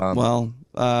 Yeah.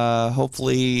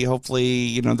 Hopefully,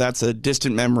 that's a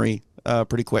distant memory.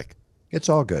 Pretty quick. It's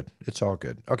all good.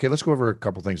 Okay, let's go over a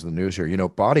couple things in the news here.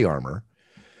 Body Armor.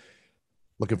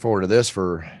 Looking forward to this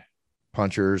for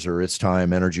punchers or It's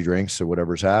Time energy drinks or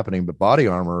whatever's happening. But Body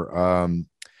Armor,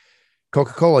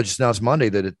 Coca-Cola just announced Monday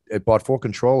that it bought full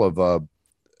control of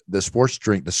the sports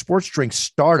drink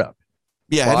startup.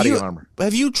 Yeah, Body Armor.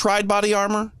 Have you tried Body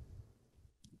Armor?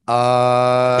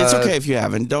 It's okay if you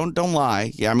haven't. Don't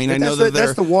lie. Yeah, I mean, I know that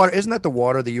that's the water. Isn't that the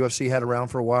water the UFC had around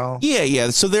for a while? Yeah.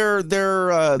 So they're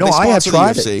No, they I have sponsor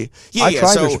tried the UFC. it. Yeah, I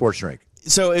tried so, their sports drink.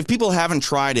 So if people haven't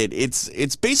tried it,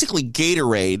 it's basically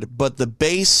Gatorade, but the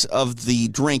base of the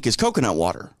drink is coconut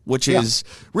water, which is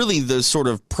really the sort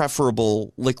of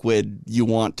preferable liquid you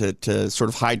want to sort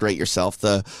of hydrate yourself.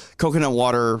 The coconut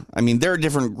water, I mean, there are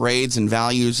different grades and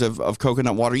values of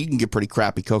coconut water. You can get pretty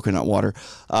crappy coconut water.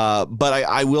 But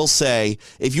I will say,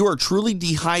 if you are truly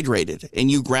dehydrated and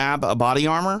you grab a Body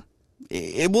Armor,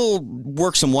 it will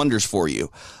work some wonders for you.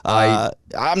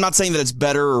 I'm not saying that it's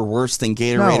better or worse than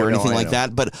Gatorade or anything like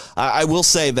that, but I will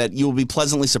say that you will be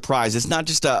pleasantly surprised. It's not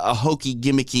just a hokey,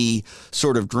 gimmicky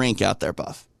sort of drink out there,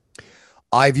 Buff.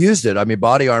 I've used it. I mean,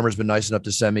 Body Armor's been nice enough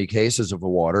to send me cases of the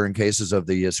water and cases of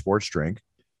the sports drink.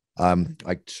 A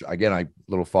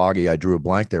little foggy. I drew a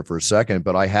blank there for a second,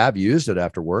 but I have used it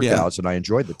after workouts, and I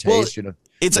enjoyed the taste. Well,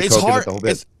 it's hard.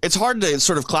 It's hard to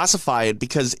sort of classify it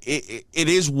because it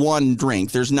is one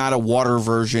drink. There's not a water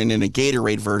version and a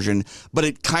Gatorade version, but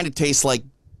it kind of tastes like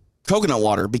coconut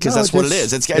water because that's what it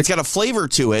is. It's got a flavor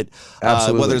to it,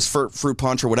 whether it's fruit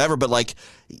punch or whatever. But like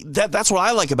that's what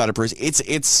I like about it, Bruce. It's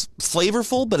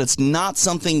flavorful, but it's not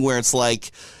something where it's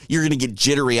like you're going to get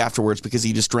jittery afterwards because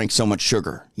you just drank so much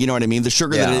sugar. You know what I mean? The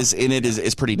sugar that is in it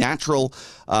is pretty natural.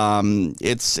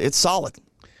 It's solid.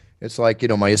 It's like,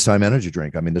 my It's Time energy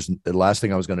drink. I mean, the last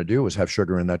thing I was going to do was have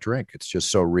sugar in that drink. It's just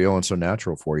so real and so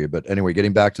natural for you. But anyway,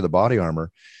 getting back to the Body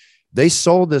Armor, they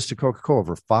sold this to Coca-Cola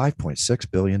for $5.6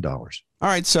 billion. All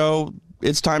right, so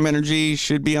It's Time Energy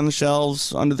should be on the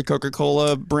shelves under the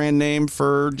Coca-Cola brand name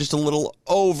for just a little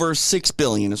over $6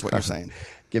 billion is what you're saying.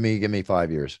 Give me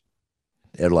 5 years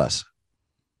or less.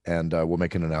 And we'll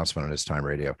make an announcement on It's Time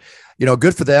Radio.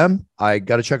 Good for them. I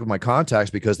got to check with my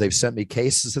contacts because they've sent me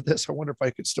cases of this. I wonder if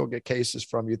I could still get cases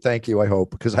from you. Thank you. I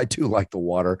hope, because I do like the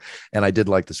water and I did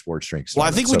like the sports drinks. Well, I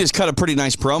think we just cut a pretty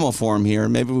nice promo for them here.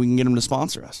 Maybe we can get them to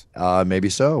sponsor us. Maybe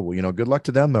so. Well, good luck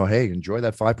to them though. Hey, enjoy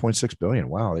that $5.6 billion.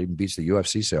 Wow. It even beats the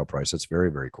UFC sale price. That's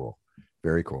very, very cool.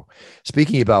 Very cool.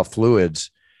 Speaking about fluids,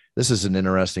 this is an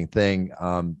interesting thing.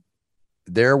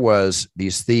 There was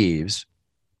these thieves.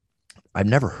 I've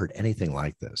never heard anything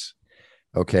like this.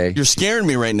 Okay. You're scaring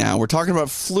me right now. We're talking about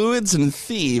fluids and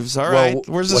thieves. All right.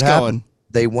 Where's this going?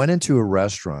 They went into a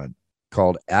restaurant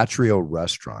called Atrio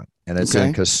Restaurant, and it's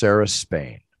in Caceres,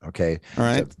 Spain. Okay. All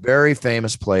right. It's a very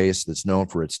famous place that's known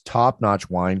for its top-notch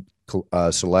wine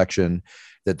selection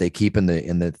that they keep in the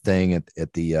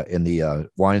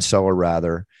wine cellar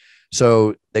rather.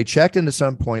 So they checked in at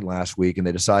some point last week and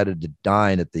they decided to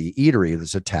dine at the eatery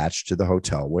that's attached to the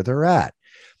hotel where they're at.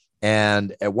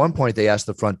 And at one point, they asked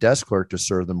the front desk clerk to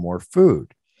serve them more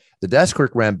food. The desk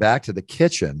clerk ran back to the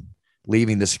kitchen,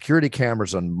 leaving the security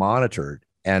cameras unmonitored.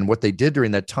 And what they did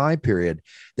during that time period,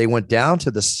 they went down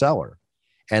to the cellar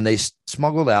and they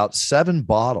smuggled out 7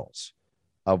 bottles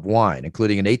of wine,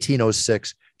 including an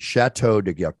 1806 Chateau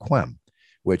de Yquem,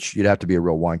 which you'd have to be a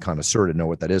real wine connoisseur to know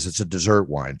what that is. It's a dessert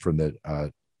wine from the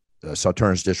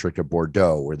Sauternes district of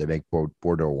Bordeaux, where they make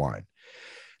Bordeaux wine.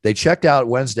 They checked out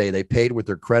Wednesday. They paid with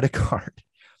their credit card.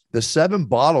 The 7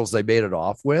 bottles they made it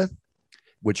off with,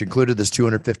 which included this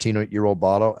 215-year-old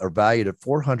bottle, are valued at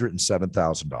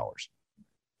 $407,000.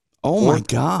 Oh, my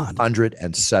God.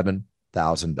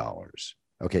 $407,000.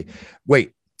 Okay.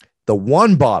 Wait. The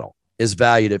one bottle is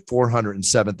valued at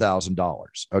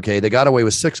 $407,000. Okay. They got away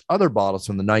with 6 other bottles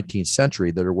from the 19th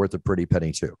century that are worth a pretty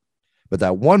penny, too. But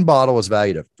that one bottle is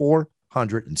valued at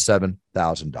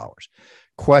 $407,000.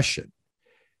 Question.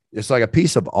 It's like a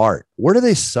piece of art. Where do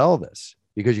they sell this?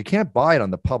 Because you can't buy it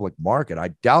on the public market.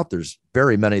 I doubt there's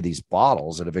very many of these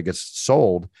bottles. And if it gets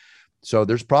sold, so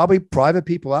there's probably private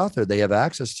people out there they have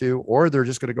access to, or they're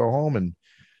just going to go home and,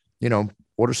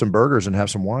 order some burgers and have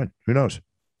some wine. Who knows?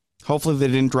 Hopefully they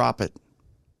didn't drop it.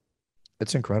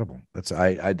 It's incredible. That's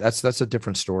a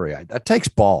different story. That takes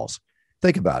balls.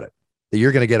 Think about it, that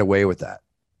you're going to get away with that.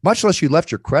 Much less you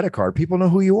left your credit card. People know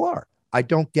who you are. I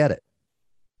don't get it.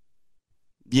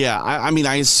 Yeah, I mean,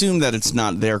 I assume that it's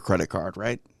not their credit card,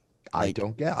 right? I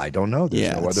don't know.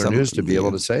 There's no other news to be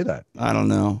able to say that. I don't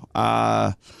know.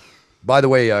 By the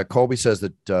way, Colby says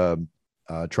that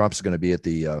Trump's going to be at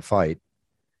the fight.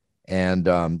 And,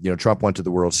 Trump went to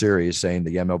the World Series saying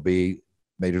the MLB,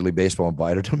 Major League Baseball,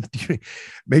 invited him.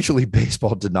 Major League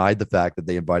Baseball denied the fact that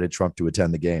they invited Trump to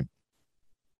attend the game.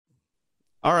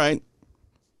 All right.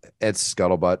 It's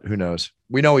scuttlebutt. Who knows?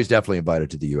 We know he's definitely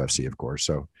invited to the UFC, of course.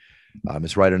 So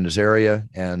it's right in his area.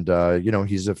 And,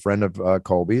 he's a friend of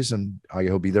Colby's, and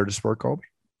he'll be there to support Colby.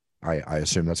 I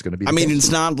assume that's going to be the case.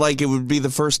 It's not like it would be the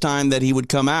first time that he would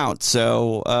come out.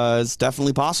 So it's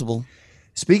definitely possible.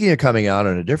 Speaking of coming out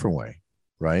in a different way,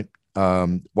 right?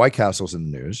 White Castle's in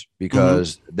the news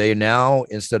because they now,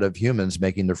 instead of humans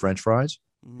making their French fries,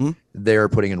 they're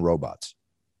putting in robots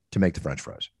to make the French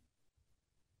fries.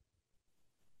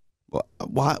 What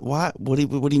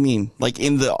do you mean? Like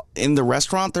in the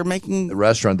restaurant they're making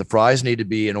the fries need to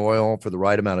be in oil for the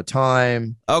right amount of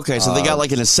time. Okay, so they got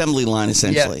like an assembly line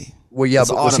essentially. Yeah. Well, yeah,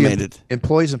 it's automated.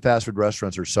 Employees in fast food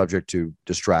restaurants are subject to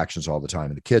distractions all the time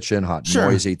in the kitchen, hot and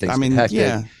noisy, things get hectic.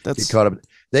 Yeah, that's caught up.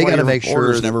 They got to make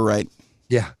sure never right.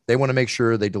 Yeah, they want to make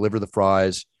sure they deliver the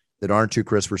fries that aren't too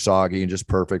crisp or soggy and just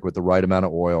perfect with the right amount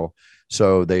of oil.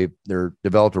 So they're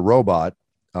developed a robot.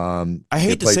 I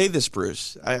hate to say this,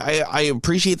 Bruce. I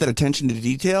appreciate that attention to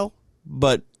detail,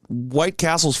 but White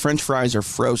Castle's French fries are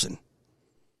frozen.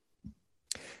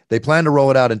 They plan to roll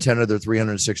it out in 10 of their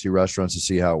 360 restaurants to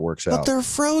see how it works out. But they're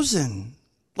frozen.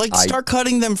 Like, start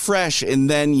cutting them fresh and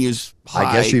then use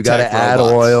I guess you got to add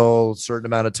oil, a certain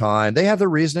amount of time. They have their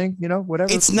reasoning,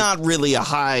 whatever. It's not really a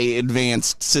high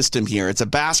advanced system here. It's a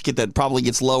basket that probably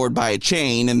gets lowered by a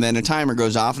chain, and then a timer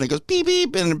goes off, and it goes beep,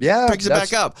 beep, and picks it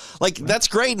back up. Like, that's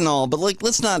great and all, but, like,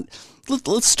 let's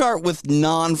start with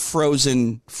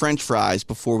non-frozen French fries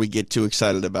before we get too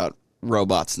excited about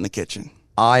robots in the kitchen.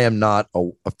 I am not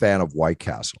a fan of White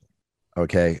Castle.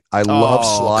 Okay. I love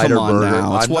slider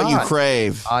burger. It's what you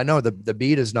crave. I know the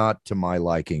meat is not to my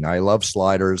liking. I love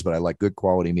sliders, but I like good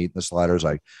quality meat in the sliders.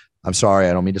 I'm sorry.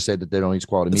 I don't mean to say that they don't eat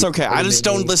quality meat. It's okay. I just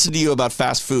don't listen to you about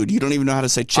fast food. You don't even know how to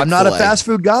say Chick-fil-A. I'm not a fast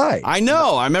food guy. I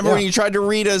know. I remember when you tried to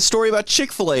read a story about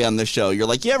Chick-fil-A on the show. You're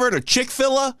like, you ever heard of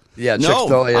Chick-fil-A? Yeah, no,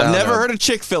 Chick-fil-A. I've never heard of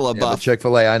Chick-fil-A, Buff.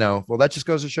 Chick-fil-A, I know. Well, that just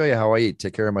goes to show you how I eat.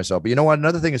 Take care of myself. But you know what?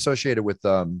 Another thing associated with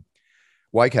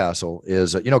White Castle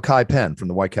is, Kai Penn from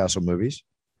the White Castle movies.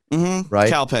 Mm-hmm. Right.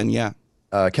 Cal Penn. Yeah.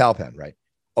 Cal Penn. Right.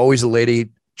 Always a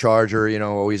lady charger,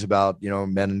 always about,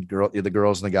 men and the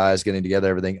girls and the guys getting together,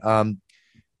 everything.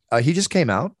 He just came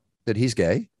out that he's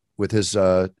gay with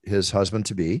his husband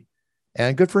to be,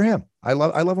 and good for him. I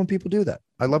love when people do that.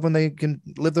 I love when they can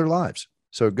live their lives.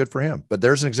 So good for him. But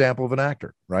there's an example of an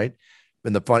actor, right?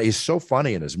 And he's so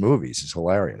funny in his movies. It's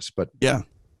hilarious. But yeah.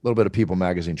 A little bit of People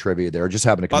Magazine trivia there. Just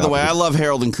happened to come By the way, I love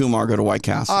Harold and Kumar Go to White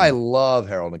Castle. I love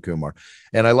Harold and Kumar.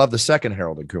 And I love the second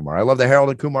Harold and Kumar. I love the Harold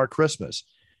and Kumar Christmas,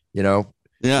 Yeah.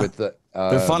 With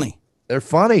they're funny. They're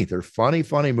funny. They're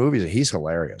funny movies. He's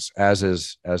hilarious, as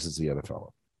is the other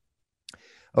fellow.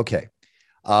 Okay.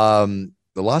 The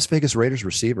Las Vegas Raiders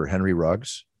receiver, Henry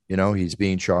Ruggs, he's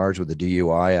being charged with a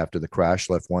DUI after the crash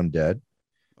left one dead.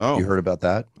 Oh. You heard about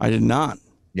that? I did not.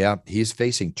 Yeah. He's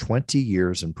facing 20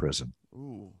 years in prison.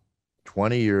 Ooh.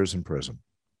 20 years in prison.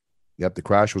 Yep. The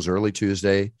crash was early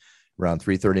Tuesday around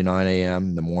 3:39 a.m.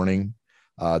 in the morning.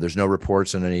 There's no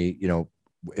reports on any,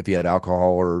 if he had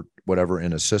alcohol or whatever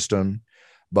in his system,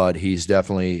 but he's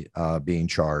definitely being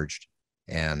charged.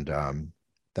 And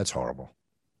that's horrible.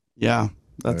 Yeah.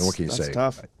 What can you say?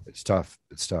 Tough. It's tough.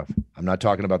 It's tough. I'm not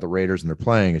talking about the Raiders and they're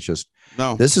playing. It's just,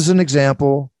 no. This is an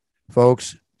example,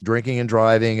 folks, drinking and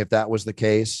driving. If that was the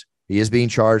case, he is being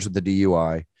charged with the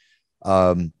DUI.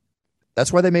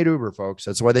 That's why they made Uber, folks.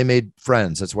 That's why they made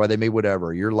Friends. That's why they made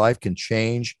whatever. Your life can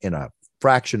change in a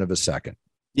fraction of a second.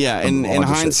 Yeah. And in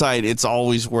hindsight, it's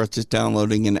always worth just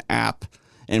downloading an app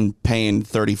and paying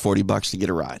 $30-$40 to get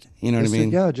a ride. You know what I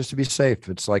mean? Yeah, just to be safe.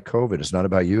 It's like COVID. It's not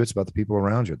about you. It's about the people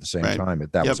around you at the same time.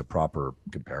 If that was a proper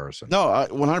comparison. No,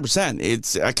 100%.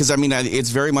 It's because, it's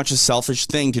very much a selfish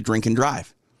thing to drink and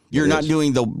drive. You're not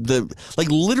doing the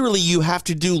literally you have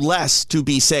to do less to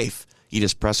be safe. You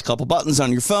just press a couple buttons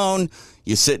on your phone.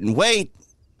 You sit and wait.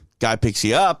 Guy picks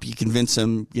you up. You convince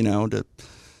him, to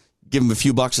give him a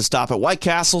few bucks to stop at White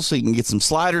Castle so you can get some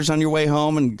sliders on your way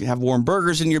home and have warm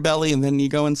burgers in your belly. And then you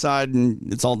go inside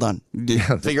and it's all done.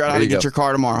 Figure out how to get your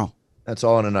car tomorrow. That's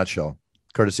all in a nutshell.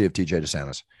 Courtesy of TJ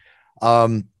DeSantis.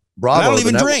 Bravo. I don't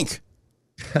even drink.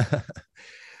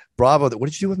 Bravo. What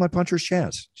did you do with my puncher's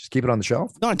chance? Just keep it on the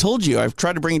shelf? No, I told you. I've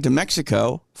tried to bring it to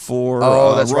Mexico for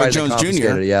that's Roy right. Jones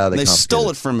Jr. Yeah, they stole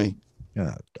it from me.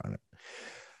 Yeah, darn it.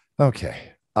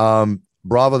 Okay.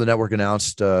 Bravo, the network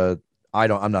announced, I'm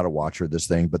not a watcher of this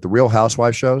thing, but the Real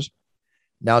Housewives shows,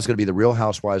 now it's going to be the Real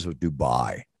Housewives of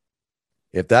Dubai.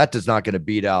 If that is not going to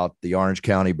beat out the Orange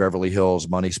County, Beverly Hills,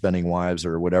 money spending wives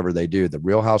or whatever they do, the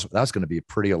Real House, that's going to be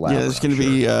pretty elaborate. Yeah, there's going to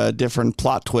be a different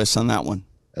plot twist on that one.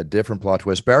 A different plot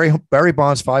twist. Barry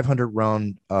Bonds'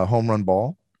 500-round home run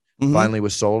ball finally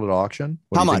was sold at auction.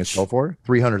 What do you think it sold for?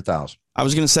 $300,000. I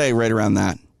was going to say right around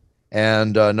that.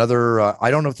 And another,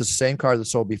 I don't know if it's the same card that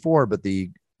sold before, but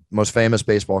the most famous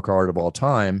baseball card of all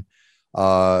time,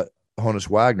 Honus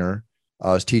Wagner's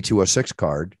T206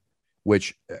 card,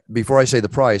 which, before I say the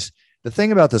price, The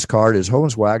thing about this card is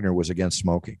Hovens Wagner was against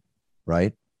smoking,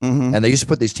 right? Mm-hmm. And they used to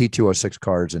put these T206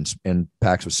 cards in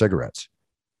packs of cigarettes,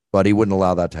 but he wouldn't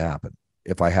allow that to happen,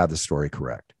 if I have the story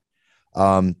correct.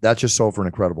 That just sold for an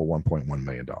incredible $1.1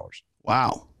 million.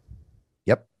 Wow.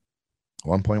 Yep.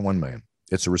 1.1 million.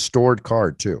 It's a restored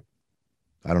card too.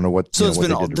 I don't know what. So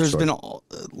there's been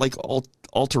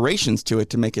alterations to it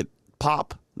to make it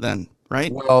pop then,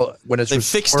 right? Well, when it's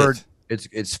restored, fixed it.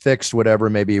 It's fixed, whatever,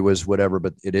 maybe it was whatever,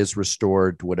 but it is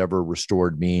restored, whatever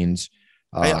restored means.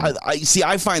 I see.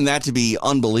 I find that to be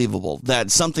unbelievable,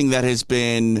 that something that has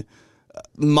been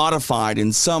modified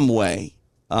in some way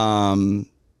can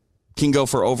go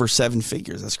for over 7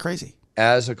 figures. That's crazy.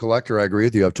 As a collector, I agree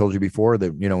with you. I've told you before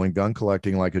that, in gun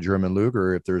collecting, like a German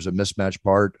Luger, if there's a mismatched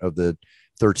part of the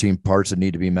 13 parts that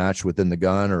need to be matched within the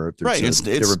gun, or if there's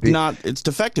it's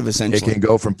defective, essentially. It can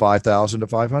go from 5,000 to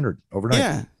 500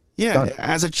 overnight. Yeah, Done.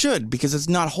 as it should, because it's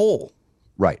not whole.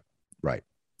 Right.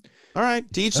 All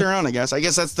right, to each their own, I guess. I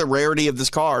guess that's the rarity of this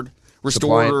card,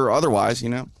 restored or otherwise,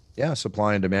 Yeah,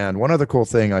 supply and demand. One other cool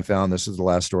thing I found, this is the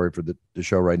last story for the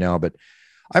show right now, but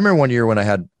I remember one year when I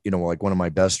had, like one of my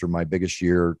best or my biggest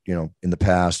year, in the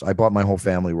past, I bought my whole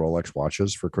family Rolex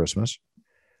watches for Christmas,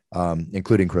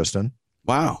 including Kristen.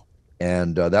 Wow.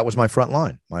 And that was my front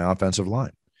line, my offensive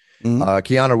line. Mm-hmm.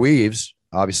 Keanu Reeves,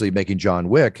 obviously making John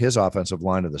Wick, his offensive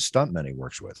line of the stuntmen he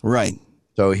works with. Right.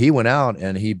 So he went out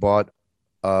and he bought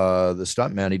the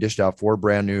stuntman. He dished out 4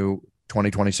 brand new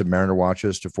 2020 Submariner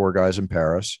watches to 4 guys in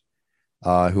Paris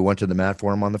who went to the mat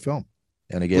for him on the film.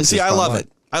 And he gave. See, I love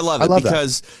it. I love it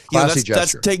because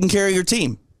that's taking care of your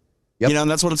team. Yep. And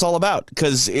that's what it's all about.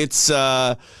 Because it's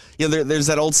there's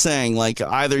that old saying, like,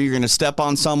 either you're going to step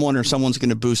on someone or someone's going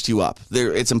to boost you up.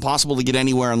 It's impossible to get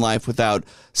anywhere in life without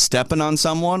stepping on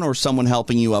someone or someone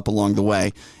helping you up along the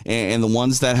way. And the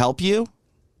ones that help you,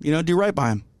 do right by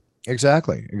them.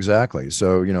 Exactly.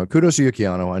 So, kudos to you,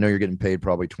 Keanu. I know you're getting paid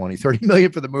probably 20, 30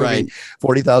 million for the movie. Right.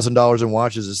 $40,000 in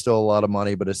watches is still a lot of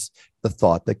money, but it's the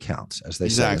thought that counts, as they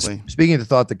say. Speaking of the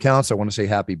thought that counts, I want to say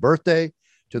happy birthday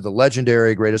to the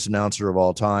legendary greatest announcer of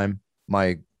all time,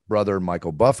 my brother,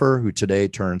 Michael Buffer, who today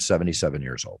turned 77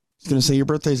 years old. I was going to say your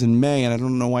birthday's in May, and I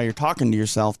don't know why you're talking to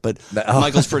yourself, but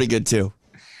Michael's pretty good too.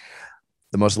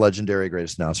 The most legendary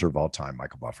greatest announcer of all time,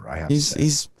 Michael Buffer. I have to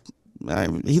say.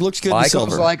 He looks good in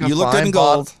silver. You look good in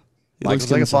gold.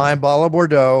 Michael's like a fine bottle of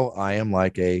Bordeaux. I am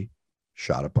like a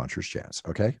shot of puncher's chance.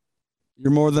 Okay.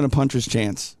 You're more than a puncher's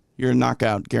chance. You're a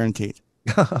knockout, guaranteed.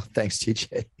 Thanks,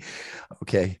 TJ.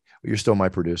 Okay. Well, you're still my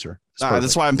producer.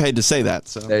 That's why I'm paid to say that.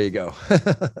 So there you go.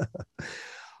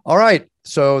 All right.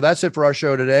 So that's it for our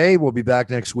show today. We'll be back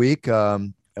next week.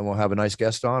 And we'll have a nice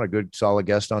guest on, a good solid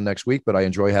guest on next week. But I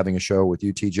enjoy having a show with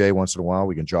you, TJ, once in a while.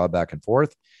 We can jaw back and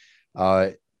forth.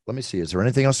 Let me see. Is there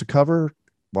anything else to cover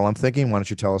while I'm thinking? Why don't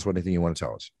you tell us anything you want to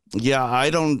tell us? Yeah,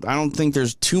 I don't think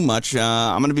there's too much.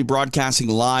 I'm going to be broadcasting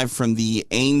live from the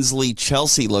Ainsley,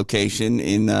 Chelsea location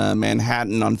in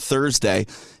Manhattan on Thursday.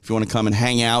 If you want to come and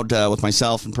hang out with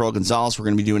myself and Pearl Gonzalez, we're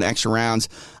going to be doing extra rounds.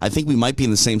 I think we might be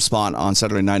in the same spot on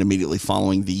Saturday night immediately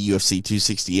following the UFC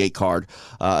 268 card.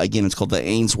 Again, it's called the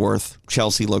Ainsworth,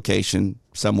 Chelsea location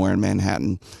somewhere in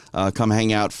Manhattan. Come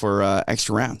hang out for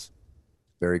extra rounds.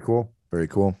 Very cool. Very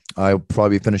cool. I'll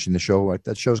probably be finishing the show.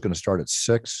 That show's going to start at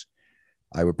 6.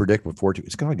 I would predict before 2.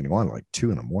 It's going to go on like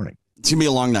 2 in the morning. It's going to be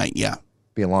a long night. Yeah.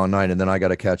 Be a long night. And then I got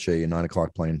to catch a 9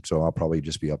 o'clock plane. So I'll probably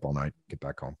just be up all night, get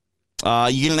back home.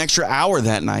 You get an extra hour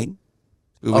that night.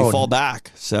 We fall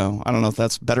back. So I don't know if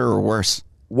that's better or worse.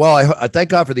 Well, I thank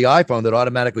God for the iPhone that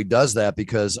automatically does that,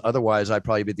 because otherwise I'd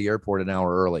probably be at the airport an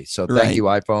hour early. So thank you,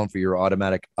 iPhone, for your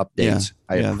automatic updates.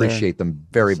 I appreciate them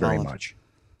very, very much.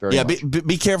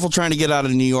 Be careful trying to get out of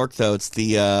New York, though. It's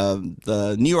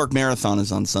the New York Marathon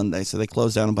is on Sunday, so they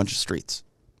close down a bunch of streets.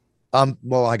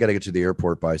 Well, I got to get to the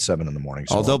airport by 7 in the morning.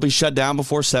 So they'll be shut down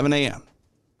before 7 a.m.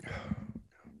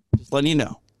 Just letting you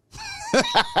know.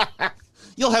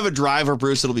 You'll have a driver,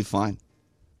 Bruce. It'll be fine.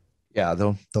 Yeah,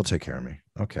 they'll take care of me.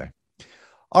 Okay.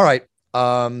 All right.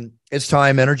 It's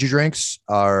time. Energy drinks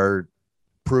are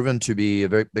proven to be a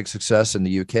very big success in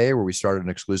the UK, where we started an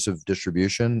exclusive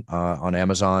distribution on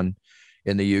Amazon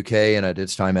in the UK and at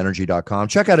it'stimeenergy.com.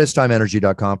 Check out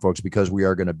it'stimeenergy.com, folks, because we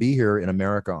are going to be here in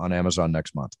America on Amazon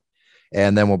next month.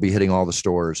 And then we'll be hitting all the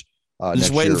stores.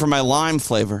 Just waiting for my lime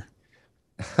flavor.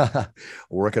 We're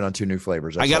working on 2 new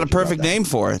flavors. I got a perfect name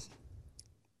for it.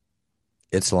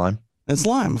 It's lime. It's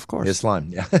lime, of course. It's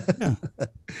lime. Yeah.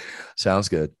 Sounds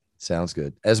good.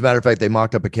 As a matter of fact, they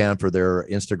mocked up a can for their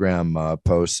Instagram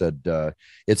post, said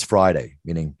it's Friday,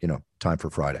 meaning, time for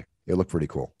Friday. It looked pretty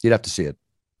cool. You'd have to see it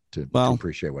to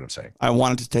appreciate what I'm saying. I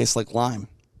want it to taste like lime.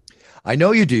 I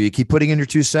know you do. You keep putting in your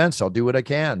 2 cents. I'll do what I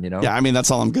can, Yeah, I mean, that's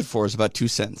all I'm good for is about 2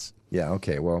 cents. Yeah.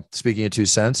 Okay. Well, speaking of 2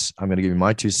 cents, I'm going to give you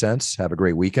my 2 cents. Have a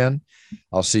great weekend.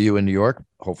 I'll see you in New York,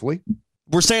 hopefully.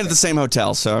 We're staying at the same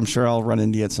hotel, so I'm sure I'll run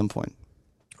into you at some point.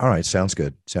 All right. Sounds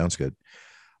good. Sounds good.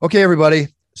 Okay, everybody.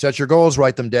 Set your goals,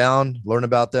 write them down, learn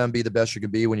about them, be the best you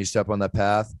can be when you step on that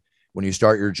path, when you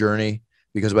start your journey.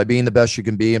 Because by being the best you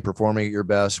can be and performing at your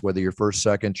best, whether you're first,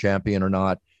 second, champion or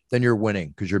not, then you're winning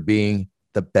because you're being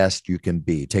the best you can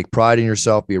be. Take pride in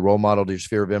yourself, be a role model to your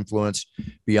sphere of influence,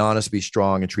 be honest, be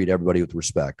strong, and treat everybody with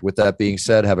respect. With that being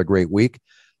said, have a great week.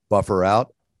 Buffer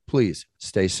out. Please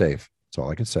stay safe. That's all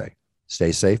I can say.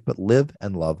 Stay safe, but live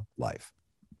and love life.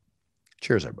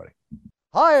 Cheers, everybody.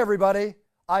 Hi, everybody.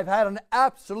 I've had an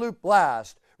absolute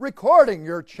blast recording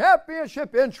your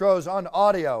championship intros on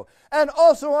audio and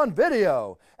also on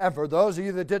video. And for those of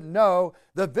you that didn't know,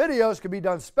 the videos can be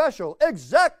done special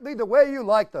exactly the way you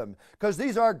like them because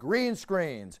these are green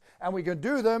screens and we can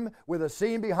do them with a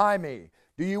scene behind me.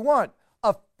 Do you want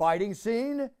a fighting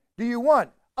scene? Do you want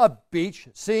a beach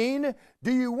scene?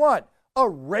 Do you want a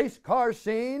race car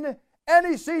scene?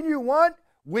 Any scene you want,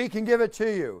 we can give it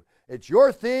to you. It's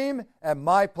your theme and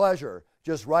my pleasure.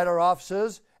 Just write our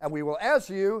offices and we will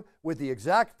answer you with the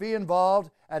exact fee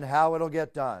involved and how it'll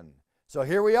get done. So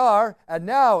here we are, and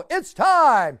now it's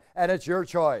time, and it's your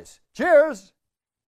choice. Cheers!